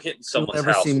 you're hitting someone's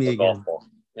house with a golf ball.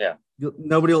 Yeah.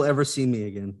 Nobody will ever see me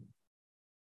again.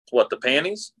 What, the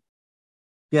panties?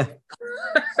 Yeah.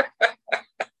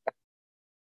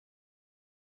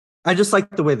 I just like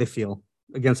the way they feel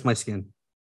against my skin.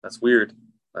 That's weird.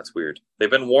 They've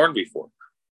been worn before.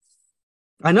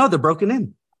 I know, they're broken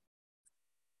in.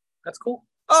 That's cool.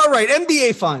 All right,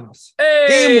 NBA Finals. Hey!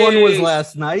 Game 1 was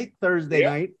last night, Thursday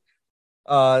night,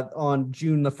 on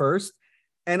June the 1st.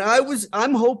 And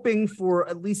I'm hoping for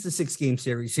at least a 6-game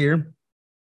series here.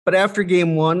 But after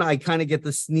game 1, I kind of get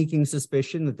the sneaking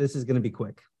suspicion that this is going to be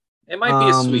quick. It might be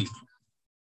a sweep.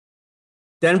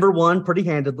 Denver won pretty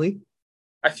handedly.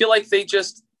 I feel like they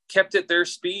just kept at their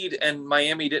speed, and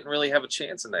Miami didn't really have a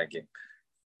chance in that game.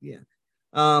 Yeah.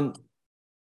 And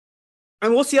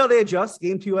we'll see how they adjust.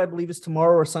 Game 2, I believe, is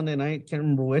tomorrow or Sunday night. Can't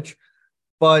remember which.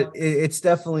 But it's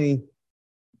definitely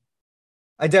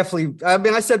 – I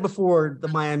said before the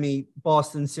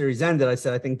Miami-Boston series ended, I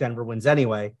said I think Denver wins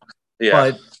anyway.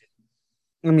 Yeah. But,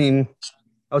 I mean,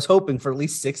 I was hoping for at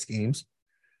least 6 games.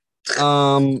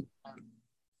 But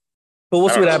we'll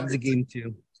see what happens in Game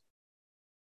 2.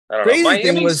 I don't know.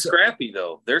 Miami's scrappy,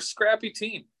 though. They're a scrappy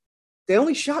team. They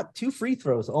only shot 2 free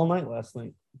throws all night last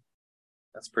night.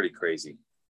 That's pretty crazy.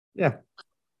 Yeah.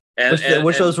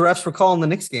 Wish those refs were calling the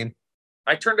Knicks game.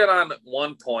 I turned it on at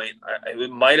one point. It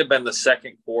might have been the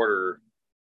second quarter.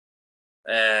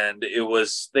 And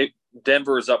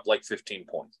Denver was up like 15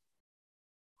 points.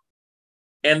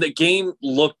 And the game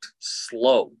looked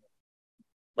slow.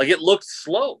 Like, it looked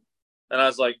slow. And I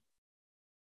was like,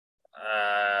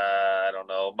 I don't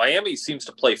know. Miami seems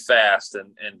to play fast,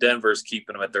 and Denver's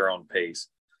keeping them at their own pace.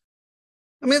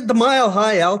 I mean, the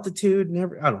mile-high altitude,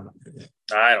 I don't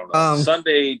know.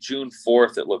 Sunday, June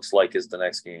 4th, it looks like, is the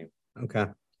next game. Okay.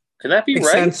 Can that be makes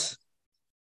right? Sense.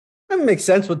 That makes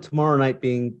sense with tomorrow night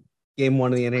being game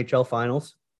 1 of the NHL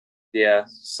Finals. Yeah,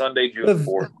 Sunday, June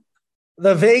 4th.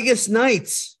 The Vegas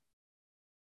Knights,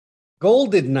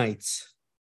 Golden Knights,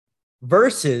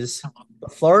 versus the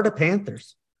Florida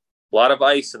Panthers. A lot of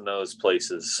ice in those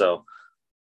places, so.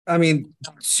 I mean,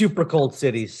 super cold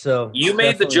cities, so. You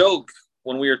made the joke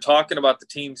when we were talking about the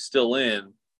team still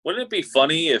in. Wouldn't it be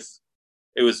funny if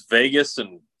it was Vegas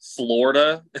and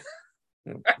Florida?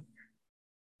 And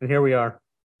here we are.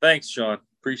 Thanks, Sean.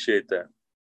 Appreciate that.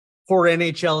 Poor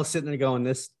NHL is sitting there going,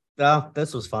 this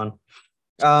was fun.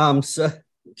 So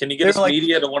can you get us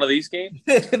media to one of these games?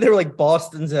 They were like,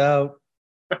 Boston's out.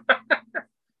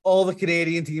 All the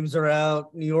Canadian teams are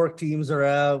out. New York teams are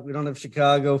out. We don't have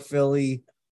Chicago, Philly.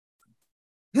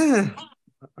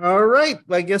 All right.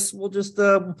 I guess we'll just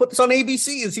put this on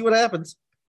ABC and see what happens.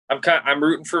 I'm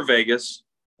rooting for Vegas.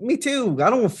 Me too. I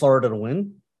don't want Florida to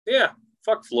win. Yeah.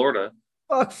 Fuck Florida.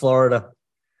 Fuck Florida.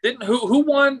 Who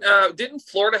won? Didn't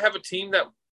Florida have a team that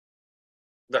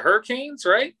the Hurricanes,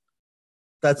 right?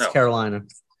 That's Carolina.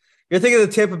 You're thinking of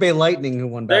the Tampa Bay Lightning, who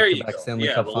won back-to-back Stanley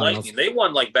Cup Finals. Lightning. They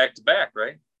won like back-to-back,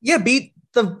 right? Yeah, beat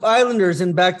the Islanders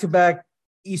in back-to-back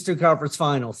Eastern Conference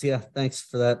Finals. Yeah, thanks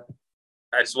for that.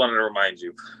 I just wanted to remind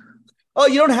you. Oh,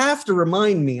 you don't have to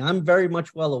remind me. I'm very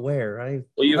much well aware. I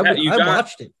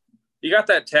watched it. You got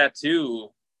that tattoo.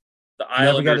 The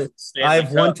Islanders. I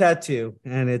have one tattoo,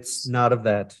 and it's not of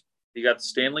that. You got the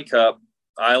Stanley Cup.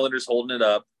 Islanders holding it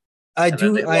up. I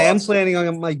am planning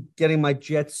on getting my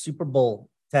Jets Super Bowl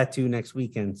tattoo next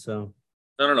weekend. So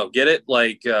no. Get it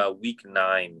like week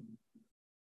 9.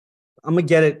 I'm gonna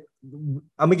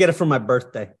get it for my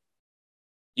birthday.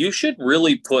 You should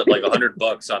really put like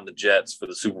 $100 on the Jets for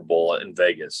the Super Bowl in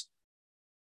Vegas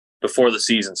before the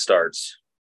season starts.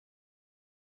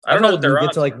 I don't know what they're on.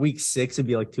 Get to like week 6 and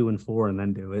be like 2-4 and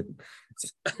then do it.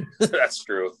 That's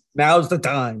true. Now's the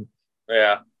time.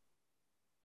 Yeah.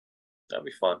 That'd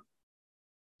be fun.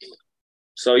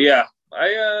 So yeah,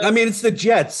 I mean, it's the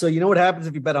Jets, so you know what happens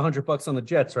if you bet $100 on the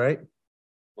Jets, right?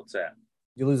 What's that?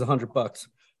 You lose $100.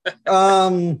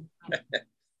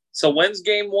 So when's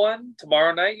game 1?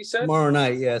 Tomorrow night, you said? Tomorrow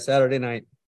night, yeah, Saturday night.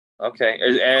 Okay.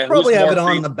 I'll probably have it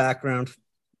on in the background.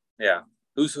 Yeah.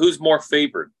 Who's more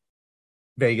favored?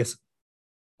 Vegas.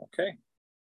 Okay.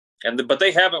 But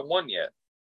they haven't won yet.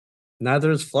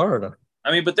 Neither is Florida.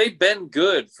 I mean, but they've been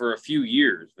good for a few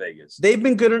years, Vegas. They've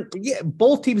been good. Yeah,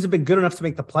 both teams have been good enough to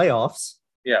make the playoffs.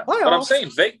 Yeah. But I'm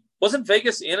saying, wasn't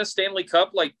Vegas in a Stanley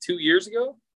Cup like 2 years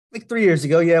ago? Like 3 years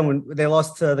ago, yeah, when they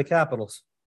lost to the Capitals.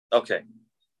 Okay.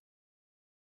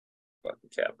 Fucking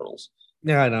Capitals.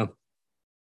 Yeah, I know.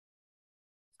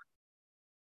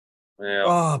 Yeah.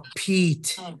 Oh,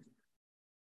 Pete.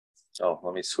 Oh,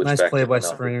 let me switch back. Nice play by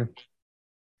Springer.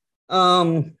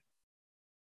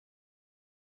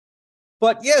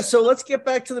 But yeah, so let's get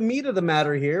back to the meat of the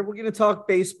matter here. We're going to talk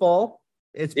baseball.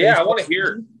 I want to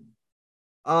hear.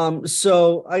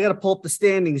 So I got to pull up the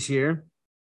standings here.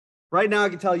 Right now, I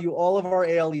can tell you all of our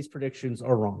AL East predictions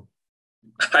are wrong.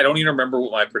 I don't even remember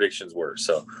what my predictions were.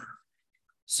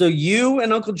 So you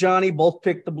and Uncle Johnny both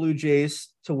picked the Blue Jays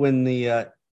to win the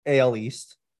AL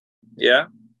East. Yeah.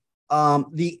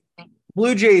 The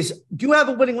Blue Jays do have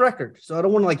a winning record, so I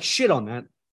don't want to shit on that.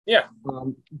 Yeah.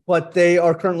 But they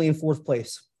are currently in 4th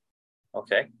place.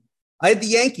 Okay. I had the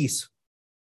Yankees.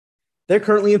 They're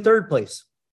currently in 3rd place.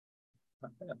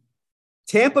 Okay.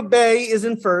 Tampa Bay is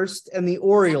in 1st, and the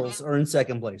Orioles are in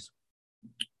 2nd place.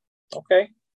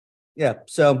 Okay. Yeah,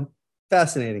 so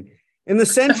fascinating. In the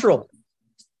Central,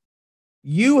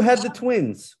 you had the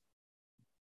Twins.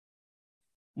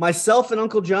 Myself and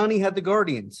Uncle Johnny had the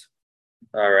Guardians.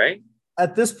 All right.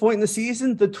 At this point in the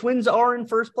season, the Twins are in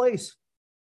first place.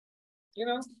 You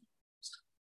know,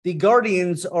 The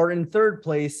Guardians are in third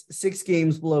place, 6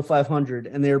 games below 500,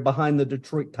 and they're behind the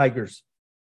Detroit Tigers.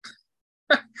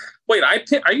 wait,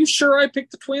 are you sure I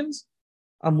picked the Twins?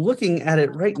 I'm looking at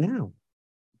it right now.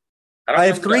 don't I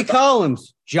have remember 3 that.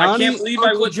 columns: Johnny, can't believe I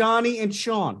Uncle wouldn't- Johnny, and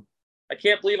Sean. I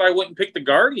can't believe I wouldn't pick the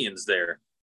Guardians there.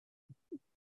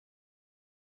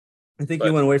 I think But-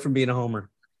 you went away from being a homer.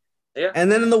 Yeah.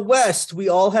 And then in the West, we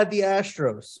all had the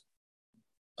Astros.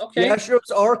 Okay. The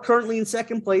Astros are currently in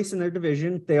second place in their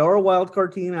division. They are a wild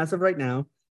card team as of right now.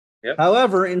 Yep.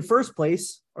 However, in first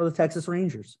place are the Texas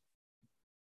Rangers.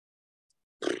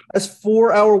 As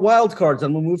for our wild cards,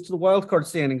 I'm going to move to the wild card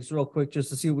standings real quick just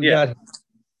to see what we got.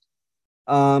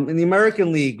 In the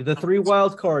American League, the 3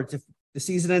 wild cards, if the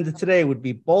season ended today, would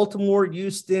be Baltimore,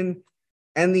 Houston,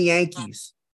 and the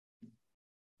Yankees.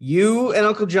 You and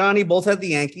Uncle Johnny both had the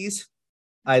Yankees.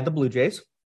 I had the Blue Jays.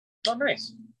 Oh,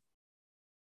 nice.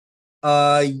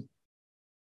 Well,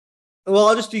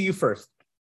 I'll just do you first.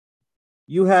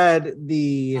 You had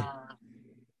the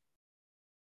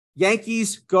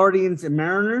Yankees, Guardians, and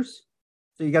Mariners.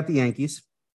 So you got the Yankees.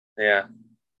 Yeah.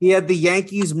 He had the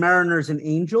Yankees, Mariners, and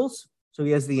Angels. So he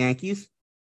has the Yankees.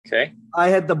 Okay. I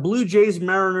had the Blue Jays,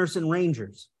 Mariners, and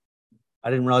Rangers.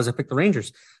 I didn't realize I picked the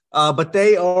Rangers. But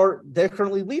they're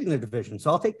currently leading their division,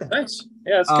 so I'll take that. Nice.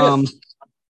 Yeah, that's good.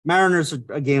 Mariners are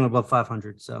a game above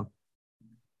 500, so.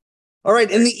 All right,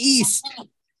 in the East,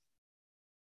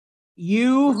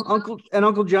 you,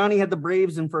 Uncle Johnny had the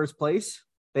Braves in first place.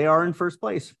 They are in first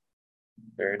place.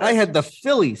 Very nice. I had the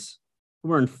Phillies, who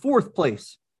were in fourth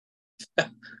place.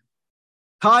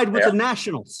 Tied with the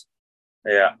Nationals.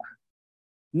 Yeah.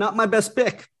 Not my best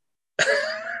pick.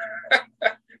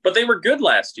 But they were good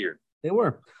last year. They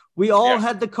were. We all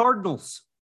had the Cardinals.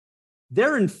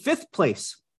 They're in fifth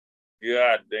place.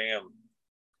 God damn.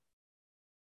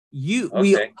 You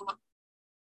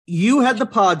had the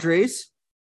Padres.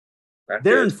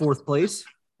 They're in fourth place.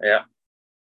 Yeah.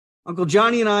 Uncle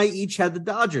Johnny and I each had the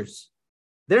Dodgers.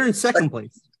 They're in second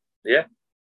place. Yeah.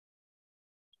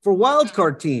 For wild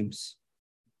card teams.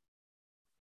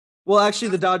 Well, actually,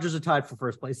 the Dodgers are tied for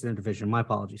first place in their division. My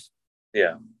apologies.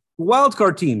 Yeah. For wild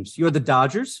card teams, you had the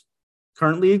Dodgers,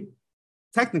 currently,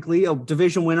 technically, a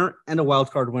division winner and a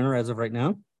wild card winner as of right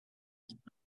now.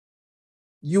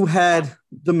 You had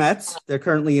the Mets. They're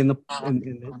currently in the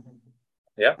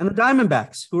Yeah. And the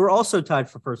Diamondbacks, who are also tied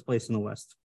for first place in the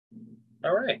West.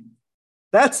 All right.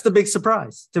 That's the big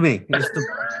surprise to me.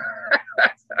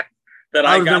 That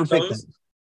I got those. That.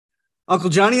 Uncle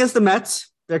Johnny has the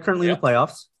Mets. They're currently in the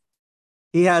playoffs.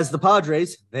 He has the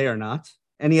Padres. They are not.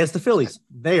 And he has the Phillies.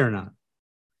 They are not.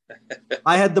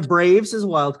 I had the Braves as a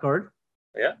wild card.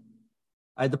 Yeah.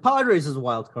 I had the Padres as a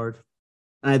wild card.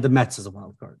 And I had the Mets as a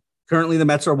wild card. Currently, the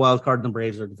Mets are a wild card and the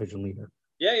Braves are division leader.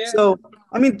 Yeah. So,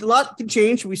 I mean, a lot can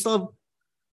change. We still have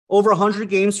over 100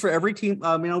 games for every team.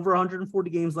 Over 140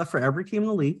 games left for every team in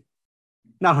the league.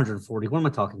 Not 140. What am I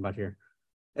talking about here?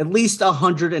 At least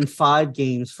 105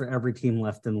 games for every team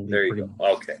left in the league. There you go.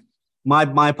 Much. Okay.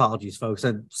 My apologies, folks.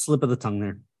 I slip of the tongue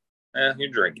there.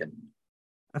 You're drinking.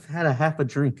 I've had a half a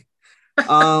drink.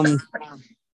 But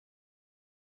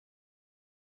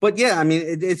yeah, I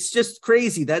mean, it's just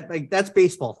crazy that that's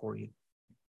baseball for you.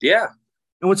 Yeah.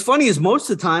 And what's funny is most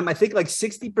of the time, I think like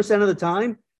 60% of the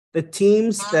time, the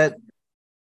teams that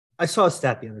I saw a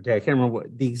stat the other day, I can't remember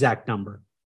what the exact number,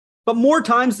 but more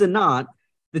times than not,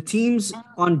 the teams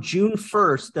on June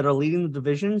 1st that are leading the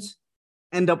divisions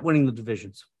end up winning the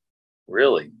divisions.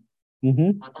 Really?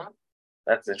 Mm-hmm.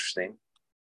 That's interesting.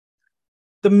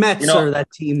 The Mets are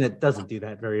that team that doesn't do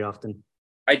that very often.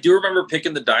 I do remember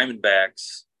picking the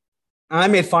Diamondbacks. I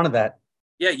made fun of that.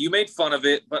 Yeah, you made fun of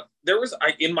it, but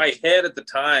in my head at the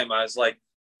time, I was like,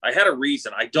 I had a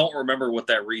reason. I don't remember what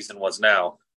that reason was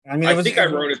now. I mean, I think I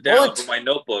wrote it down, but my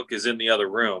notebook is in the other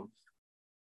room.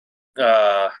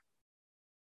 But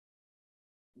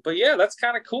yeah, that's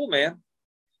kind of cool, man.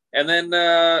 And then,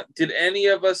 did any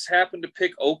of us happen to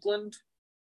pick Oakland?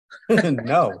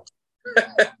 No.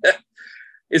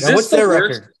 Is this the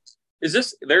worst? Record? Is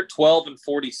this they're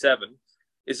 12-47?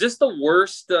 Is this the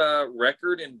worst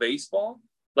record in baseball,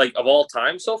 like of all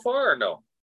time so far, or no?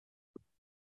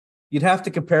 You'd have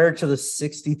to compare it to the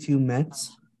 62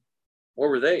 Mets. What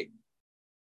were they?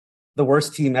 The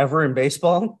worst team ever in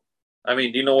baseball? I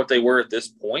mean, do you know what they were at this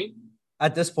point?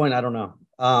 At this point, I don't know.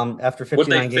 After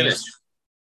 59 games, finish?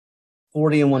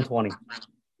 40-120.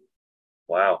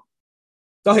 Wow.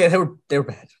 Oh yeah, they were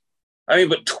bad. I mean,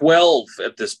 but 12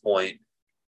 at this point.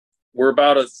 We're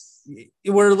about a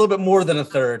We're a little bit more than a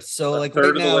third. So, like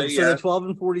right now, way, so they're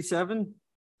 12-47.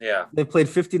 Yeah. They've played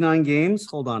 59 games.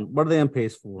 Hold on. What are they on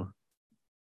pace for?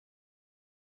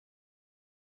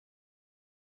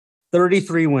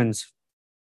 33 wins.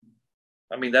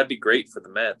 I mean, that'd be great for the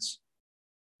Mets.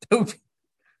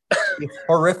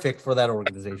 Horrific for that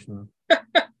organization.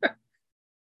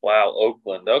 Wow,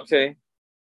 Oakland. Okay.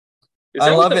 I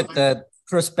love it that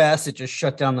Chris Bassett just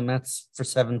shut down the Mets for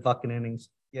 7 fucking innings.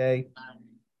 Yay.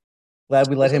 Glad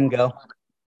we let him go.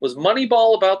 Was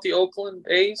Moneyball about the Oakland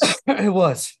A's? It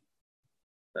was.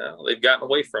 No, they've gotten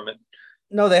away from it.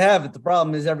 No, they haven't. The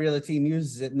problem is every other team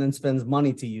uses it and then spends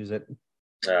money to use it.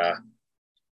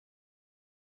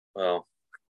 Well.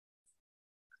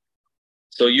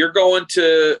 So you're going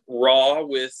to Raw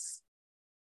with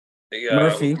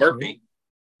Murphy.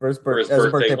 For his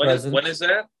birthday present. When is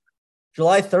that?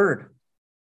 July 3rd.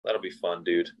 That'll be fun,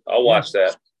 dude. I'll watch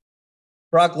that.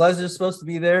 Brock Lesnar's supposed to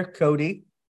be there. Cody.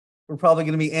 We're probably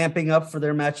going to be amping up for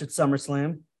their match at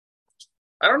SummerSlam.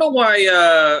 I don't know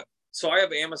why. So I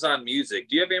have Amazon Music.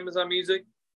 Do you have Amazon Music?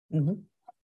 Mm-hmm.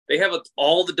 They have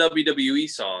all the WWE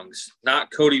songs,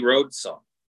 not Cody Rhodes' song.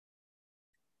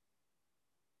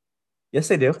 Yes,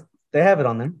 they do. They have it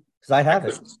on there because I have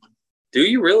it. Do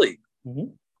you really?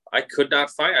 Mm-hmm. I could not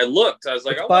find. I looked. I was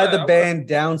like, it's by the band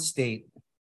Downstate.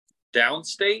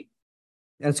 Downstate.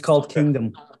 And it's called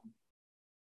Kingdom.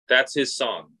 That's his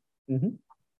song. Mm-hmm.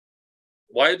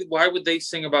 Why would they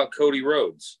sing about Cody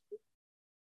Rhodes?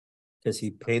 Because he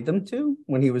paid them to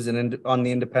when he was on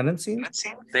the independent scene.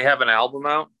 They have an album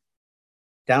out?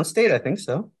 Downstate, I think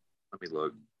so. Let me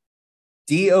look.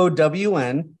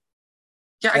 DOWN.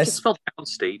 Yeah, I can spell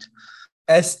Downstate.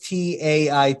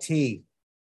 STAIT.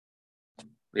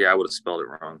 Yeah, I would have spelled it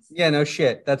wrong. Yeah, no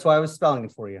shit. That's why I was spelling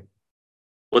it for you.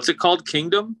 What's it called?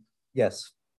 Kingdom?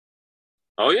 Yes.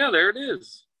 Oh, yeah, there it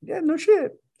is. Yeah, no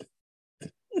shit.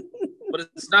 But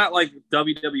it's not like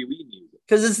WWE music.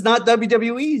 Because it's not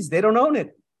WWE's. They don't own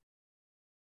it.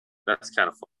 That's kind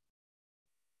of fun.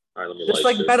 All right, let me just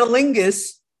like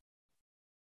Metalingus.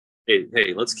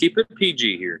 Hey, let's keep it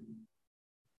PG here.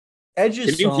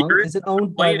 Edge's song is it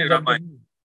owned by WWE?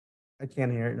 I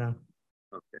can't hear it now.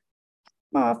 Okay.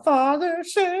 My father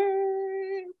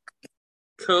said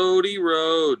Cody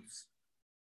Rhodes.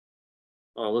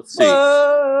 Oh, let's see.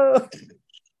 Whoa.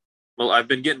 Well, I've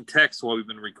been getting texts while we've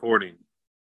been recording.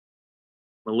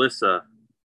 Melissa,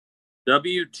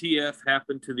 WTF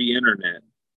happened to the internet?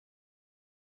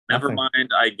 Never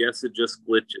mind, I guess it just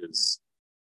glitches.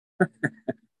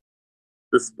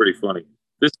 This is pretty funny.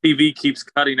 This TV keeps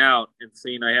cutting out and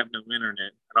saying I have no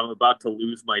internet, and I'm about to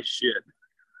lose my shit.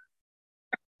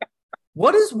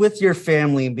 What is with your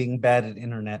family and being bad at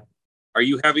internet? Are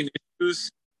you having issues?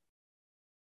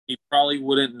 You probably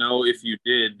wouldn't know if you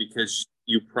did because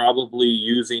you're probably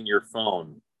using your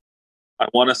phone. I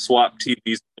want to swap TVs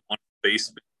in one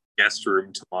basement guest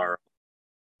room tomorrow.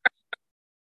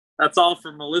 That's all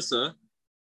from Melissa.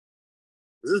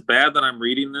 Is this bad that I'm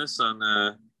reading this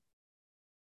on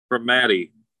from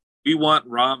Maddie? We want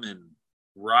ramen.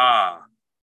 Raw.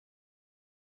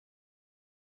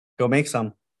 Go make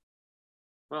some.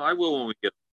 Well, I will when we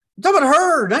get. I'm talking about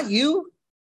her, not you.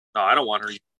 No, I don't want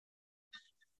her.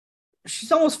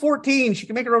 She's almost 14. She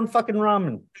can make her own fucking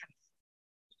ramen.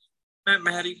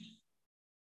 Maddie.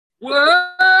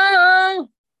 Whoa!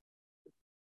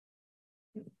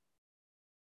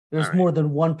 There's more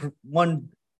than one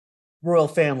royal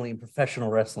family in professional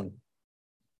wrestling.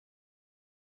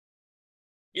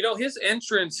 You know, his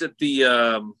entrance at the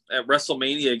at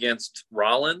WrestleMania against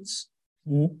Rollins,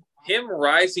 him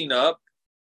rising up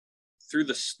through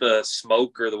the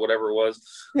smoke or the whatever it was,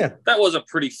 that was a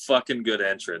pretty fucking good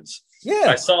entrance. Yeah,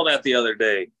 I saw that the other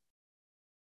day.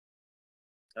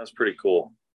 That was pretty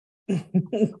cool.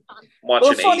 Well,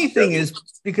 the funny thing is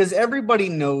because everybody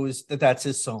knows that that's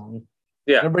his song.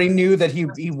 Yeah, everybody knew that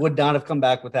he would not have come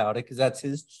back without it because that's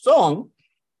his song.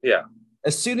 Yeah.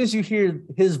 As soon as you hear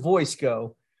his voice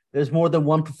go, there's more than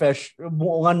one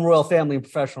royal family in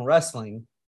professional wrestling.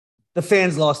 The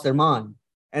fans lost their mind.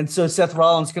 And so Seth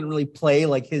Rollins couldn't really play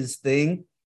like his thing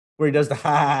where he does the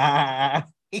ha.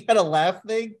 He had a laugh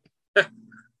thing,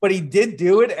 but he did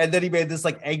do it. And then he made this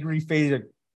like angry face.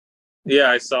 Yeah,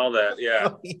 I saw that.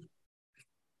 Yeah.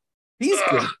 He's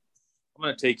good. I'm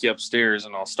going to take you upstairs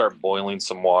and I'll start boiling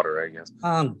some water, I guess.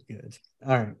 I'm good.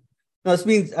 All right. No, this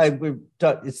means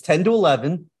it's 10 to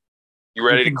 11. You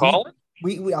ready to call it?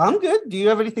 I'm good. Do you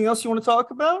have anything else you want to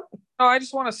talk about? No, I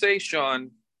just want to say,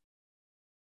 Sean.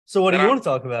 So what do you want to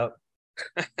talk about?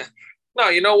 No,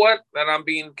 you know what? That I'm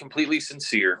being completely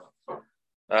sincere.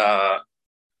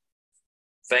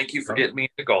 Thank you for getting me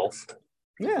into golf.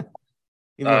 Yeah.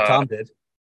 even though Tom did.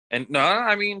 And no,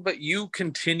 I mean, but you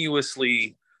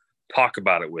continuously talk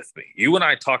about it with me. You and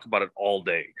I talk about it all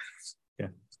day. Yeah.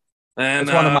 And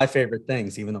it's one of my favorite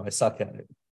things, even though I suck at it.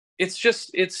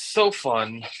 It's so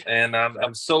fun. And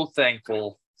I'm so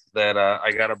thankful that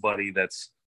I got a buddy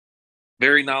that's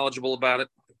very knowledgeable about it.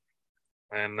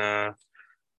 And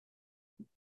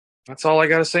that's all I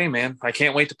got to say, man. I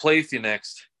can't wait to play with you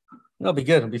next. It'll be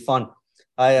good. It'll be fun.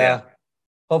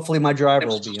 Hopefully my driver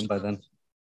will be in by then.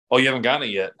 Oh, you haven't gotten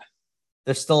it yet?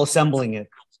 They're still assembling it,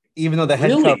 even though the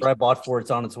head cover I bought for it's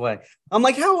on its way. I'm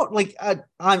like, how? Like,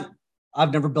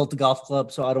 I've never built a golf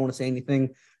club, so I don't want to say anything.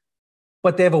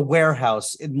 But they have a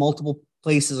warehouse in multiple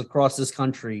places across this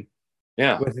country.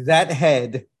 Yeah, with that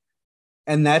head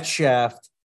and that shaft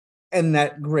and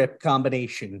that grip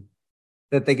combination,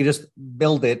 that they could just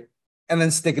build it and then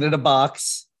stick it in a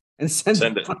box and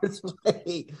send it on its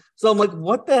way. So I'm like,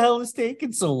 what the hell is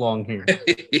taking so long here?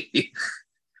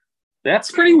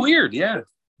 That's pretty weird, yeah.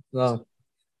 So,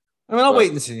 I mean, I'll wait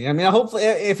and see. I mean, hopefully,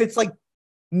 if it's like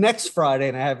next Friday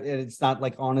and it's not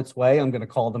like on its way, I'm gonna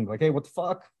call them like, hey, what the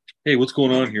fuck? Hey, what's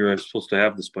going on here? I'm supposed to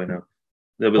have this by now.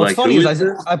 They'll be What's funny is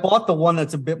I bought the one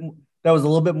that was a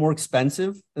little bit more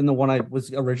expensive than the one I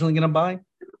was originally gonna buy.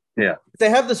 Yeah, they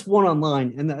have this one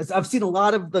online, and I've seen a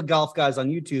lot of the golf guys on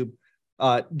YouTube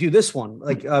do this one,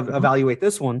 like evaluate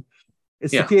this one.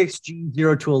 It's the PXG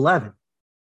 0-11.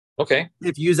 Okay.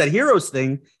 If you use that Heroes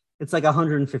thing, it's like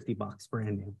 $150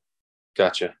 brand new.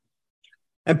 Gotcha.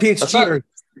 And PXG are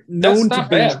known to be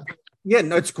bad. Yeah,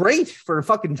 no, it's great for a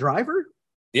fucking driver.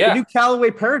 Yeah. The new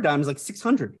Callaway Paradigm is like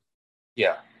 $600.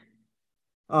 Yeah.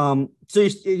 So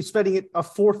you're spending it a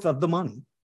fourth of the money.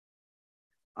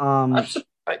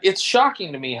 It's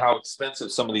shocking to me how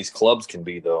expensive some of these clubs can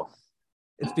be, though.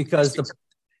 It's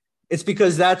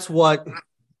because that's what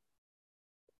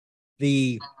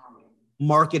the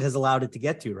market has allowed it to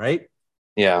get to, right?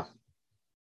 Yeah.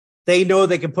 They know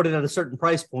they can put it at a certain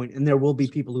price point, and there will be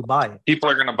people who buy it. People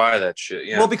are going to buy that shit,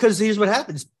 yeah. Well, because here's what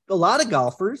happens. A lot of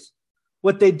golfers,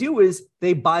 what they do is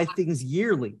they buy things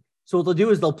yearly. So what they'll do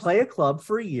is they'll play a club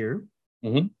for a year.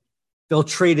 Mm-hmm. They'll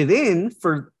trade it in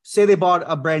for, say they bought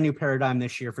a brand new Paradigm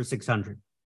this year for $600.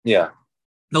 Yeah.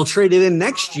 They'll trade it in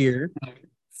next year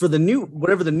for the new,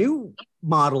 whatever the new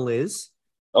model is.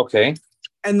 Okay.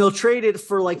 And they'll trade it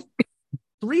for like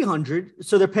 $300.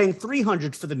 So they're paying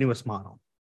 $300 for the newest model.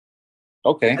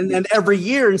 Okay. And then every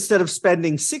year, instead of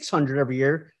spending $600 every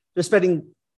year, they're spending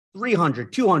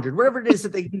 $300, $200, whatever it is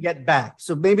that they can get back.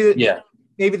 So maybe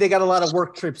they got a lot of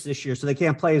work trips this year, so they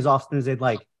can't play as often as they'd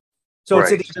like. So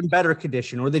it's in even better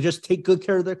condition, or they just take good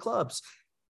care of their clubs.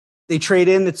 They trade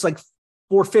in, it's like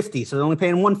 $450, so they're only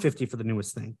paying $150 for the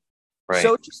newest thing. Right.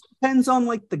 So it just depends on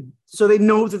so they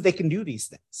know that they can do these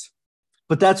things.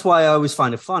 But that's why I always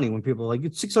find it funny when people are like,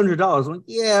 it's $600. I'm like,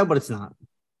 yeah, but it's not.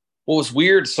 Well, it's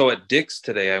weird. So at Dick's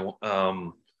today, I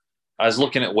was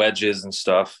looking at wedges and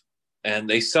stuff, and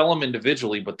they sell them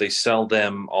individually, but they sell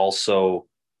them also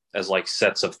as like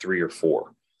sets of 3 or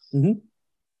 4. Mm-hmm.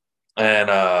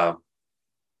 And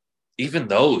even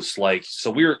those, like,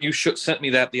 so you sent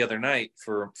me that the other night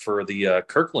for the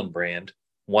Kirkland brand,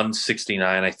 $169,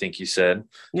 I think you said,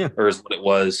 or is what it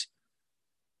was.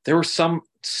 There were some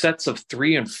sets of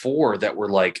 3 and 4 that were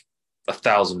like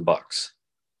 $1,000.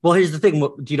 Well, here's the thing.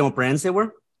 Do you know what brands they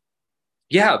were?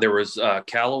 Yeah, there was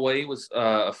Callaway was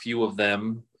a few of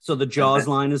them. So the Jaws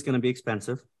line is going to be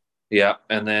expensive. Yeah,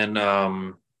 and then I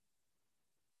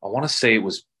want to say it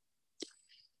was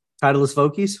Titleist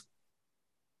Vokies.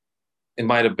 It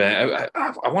might have been.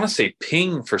 I want to say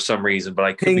Ping for some reason, but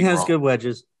I could Ping be has wrong. good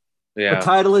wedges. Yeah, the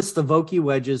Titleist, the Vokey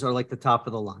wedges are like the top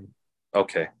of the line.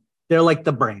 Okay, they're like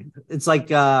the brand. It's like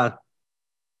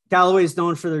Callaway's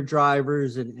known for their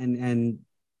drivers and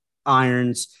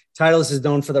irons. Titleist is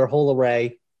known for their whole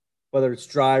array, whether it's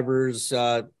drivers,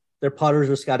 their putters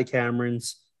or Scotty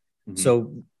Camerons. Mm-hmm.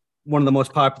 So one of the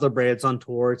most popular brands on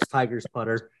tour, it's Tiger's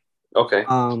putter. Okay.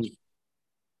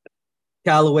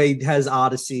 Callaway has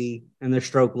Odyssey and their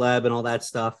Stroke Lab and all that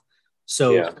stuff.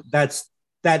 So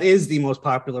that is the most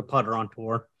popular putter on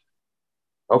tour.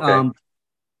 Okay.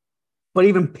 But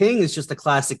even Ping is just a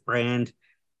classic brand.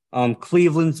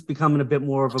 Cleveland's becoming a bit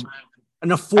more of an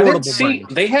affordable brand.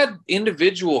 They had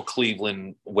individual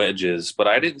Cleveland wedges, but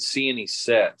I didn't see any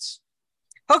sets.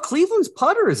 Oh, Cleveland's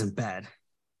putter isn't bad.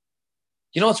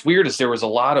 You know what's weird is there was a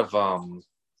lot of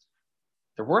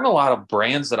there weren't a lot of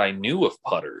brands that I knew of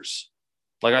putters.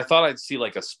 Like I thought I'd see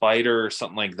like a Spider or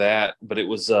something like that, but it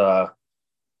was what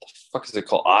the fuck is it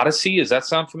called? Odyssey? Does that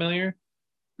sound familiar?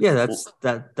 Yeah,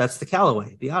 that's the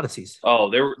Callaway, the Odysseys.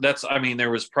 Oh, there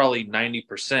was probably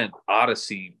 90%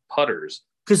 Odyssey putters.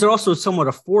 because they're also somewhat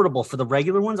affordable for the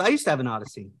regular ones. I used to have an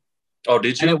Odyssey. Oh,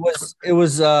 did you? And it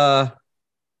was how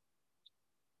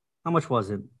much was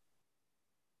it?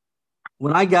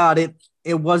 When I got it,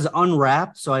 it was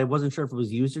unwrapped, so I wasn't sure if it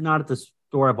was used or not at the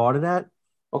store I bought it at.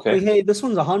 Okay. Like, hey, this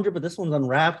one's 100, but this one's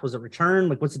unwrapped. Was it returned?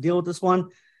 Like, what's the deal with this one?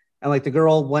 And like the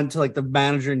girl went to like the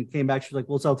manager and came back. She's like,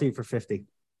 we'll sell it to you for 50.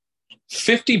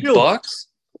 $50?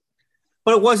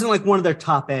 But it wasn't like one of their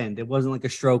top end. It wasn't like a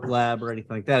Stroke Lab or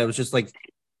anything like that. It was just like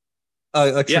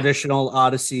a traditional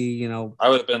Odyssey, you know. I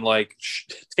would have been like,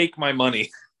 take my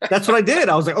money. That's what I did.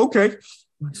 I was like, okay.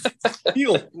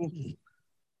 Deal.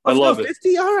 I love it.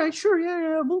 50? All right, sure.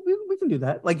 Yeah. We can do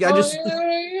that. Like, I just.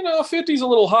 Yeah, 50 is a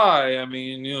little high. I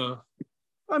mean,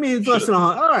 it's less than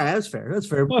 100. All right, that's fair. That's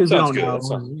fair. Well, because we don't good.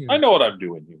 know. I know what I'm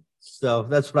doing here. So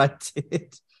that's what I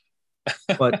did.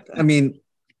 But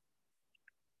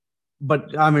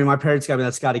my parents got me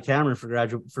that Scotty Cameron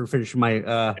for finishing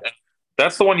my.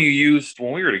 That's the one you used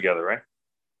when we were together, right?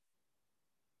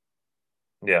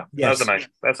 Yeah, yes.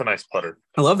 That's a nice putter.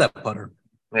 I love that putter.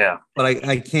 Yeah, but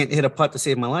I can't hit a putt to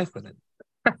save my life with it.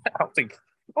 I don't think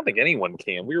anyone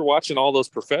can. We were watching all those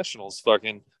professionals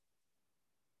fucking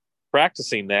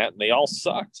practicing that, and they all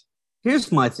sucked.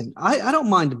 Here's my thing. I don't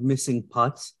mind missing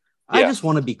putts. Yeah. I just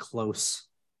want to be close.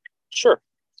 Sure.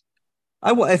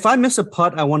 If I miss a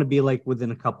putt, I want to be like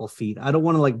within a couple feet. I don't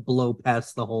want to like blow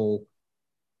past the hole.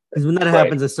 Because when that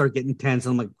happens, I start getting tense.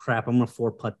 And I'm like, crap, I'm going to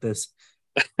 4-putt this.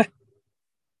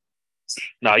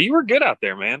 No, you were good out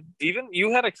there, man. Even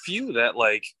you had a few that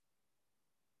like,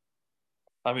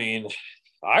 I mean,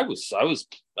 I was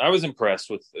impressed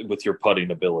with your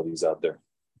putting abilities out there.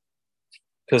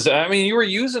 Because I mean, you were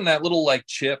using that little like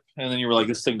chip, and then you were like,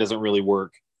 this thing doesn't really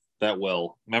work that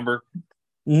well. Remember?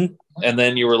 Mm-hmm. And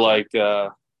then you were like,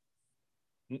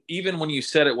 even when you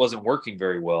said it wasn't working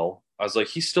very well, I was like,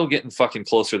 he's still getting fucking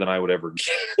closer than I would ever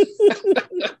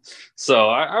get. So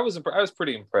I was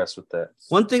pretty impressed with that.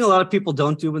 One thing a lot of people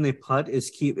don't do when they putt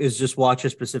is just watch a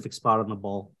specific spot on the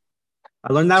ball.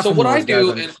 I learned that. So what I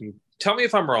do, and tell me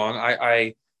if I'm wrong,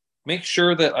 I make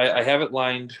sure that I have it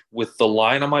lined with the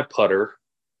line on my putter,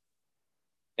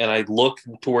 and I look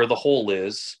to where the hole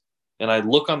is, and I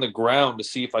look on the ground to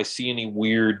see if I see any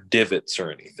weird divots or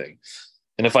anything.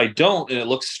 And if I don't, and it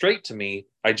looks straight to me,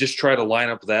 I just try to line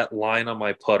up that line on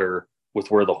my putter with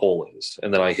where the hole is,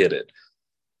 and then I hit it.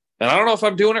 And I don't know if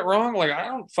I'm doing it wrong. Like, I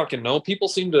don't fucking know. People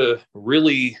seem to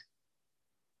really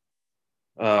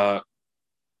have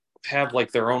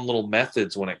like their own little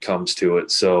methods when it comes to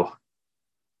it. So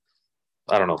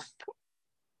I don't know.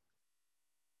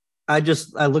 I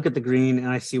look at the green and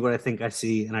I see what I think I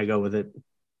see, and I go with it.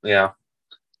 Yeah.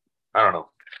 I don't know.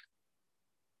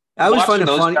 I always find it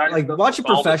funny, like watching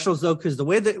professionals though, because the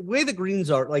way the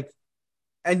greens are, like,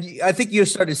 and I think you're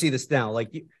starting to see this now.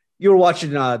 Like you were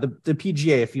watching the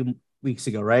PGA a few weeks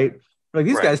ago, right? Like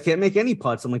these guys can't make any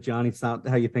putts. I'm like, Johnny, it's not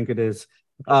how you think it is.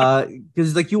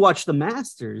 Because like you watch the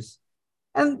Masters,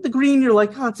 and the green, you're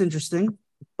like, oh, it's interesting.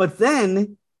 But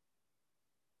then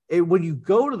when you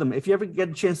go to them, if you ever get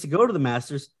a chance to go to the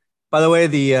Masters, by the way,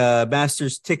 the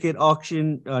Masters ticket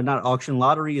auction, not auction,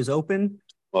 lottery is open.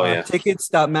 Oh, yeah.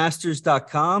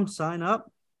 Tickets.masters.com. Sign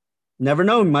up. Never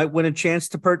know. You might win a chance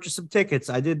to purchase some tickets.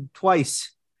 I did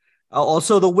twice.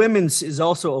 Also, the women's is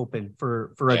also open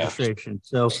for registration.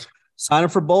 So sign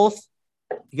up for both.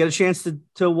 You get a chance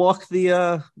to walk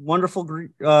the wonderful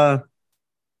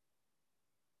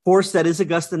course that is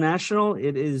Augusta National.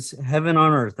 It is heaven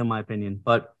on earth, in my opinion.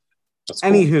 But that's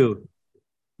cool. Anywho,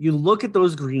 you look at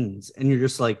those greens and you're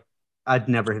just like, I'd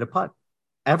never hit a putt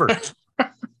ever.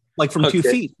 Like from 2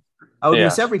 feet, I would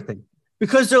miss everything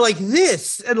because they're like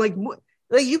this and like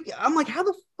you. I'm like, how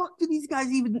the fuck do these guys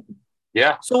even?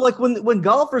 Yeah. So like when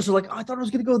golfers are like, oh, I thought it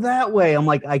was going to go that way. I'm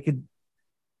like, I could.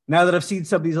 Now that I've seen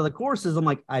some of these other courses, I'm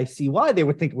like, I see why they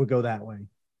would think it would go that way.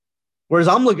 Whereas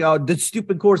I'm looking at the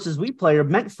stupid courses we play are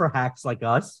meant for hacks like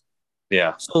us.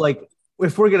 Yeah. So like,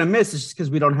 if we're gonna miss, it's just because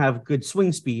we don't have good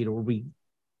swing speed or we.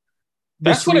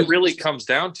 That's what it really comes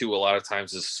down to a lot of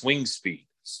times is swing speed.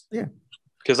 Yeah.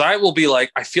 Because I will be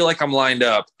like, I feel like I'm lined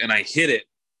up and I hit it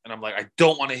and I'm like, I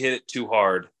don't want to hit it too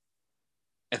hard.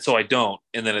 And so I don't.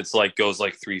 And then it's like, goes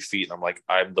like 3 feet. And I'm like,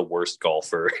 I'm the worst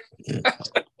golfer. You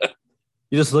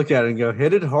just look at it and go,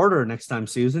 hit it harder next time,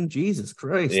 Susan. Jesus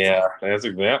Christ. Yeah. That's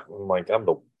exactly. I'm like, I'm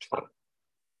the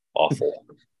awful.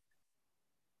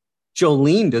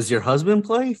 Jolene, does your husband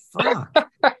play? Fuck.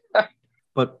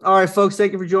 But all right, folks,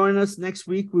 thank you for joining us. Next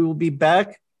week, we will be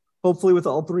back, hopefully with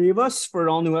all three of us for an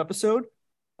all new episode.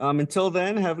 Until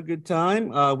then, have a good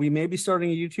time. We may be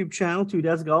starting a YouTube channel, Two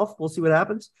Dads Golf. We'll see what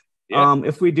happens. Yeah.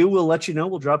 If we do, we'll let you know.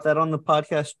 We'll drop that on the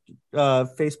podcast,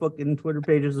 Facebook and Twitter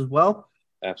pages as well.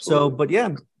 Absolutely. So, but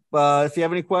yeah, if you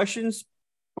have any questions,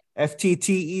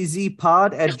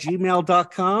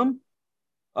 fttzpod@gmail.com.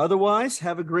 Otherwise,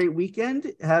 have a great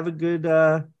weekend. Have a good,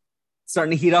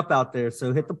 starting to heat up out there.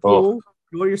 So hit the pool,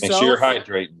 enjoy yourself. Make sure you're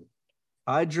hydrating.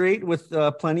 Hydrate with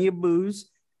plenty of booze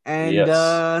and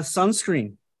Yes.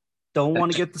 sunscreen. Don't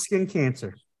want to get the skin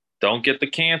cancer. Don't get the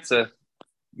cancer.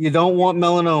 You don't want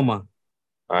melanoma.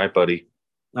 All right, buddy.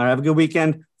 All right, have a good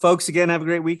weekend. Folks, again, have a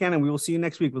great weekend, and we will see you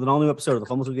next week with an all-new episode of the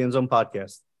Fumbles with the End Zone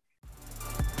podcast.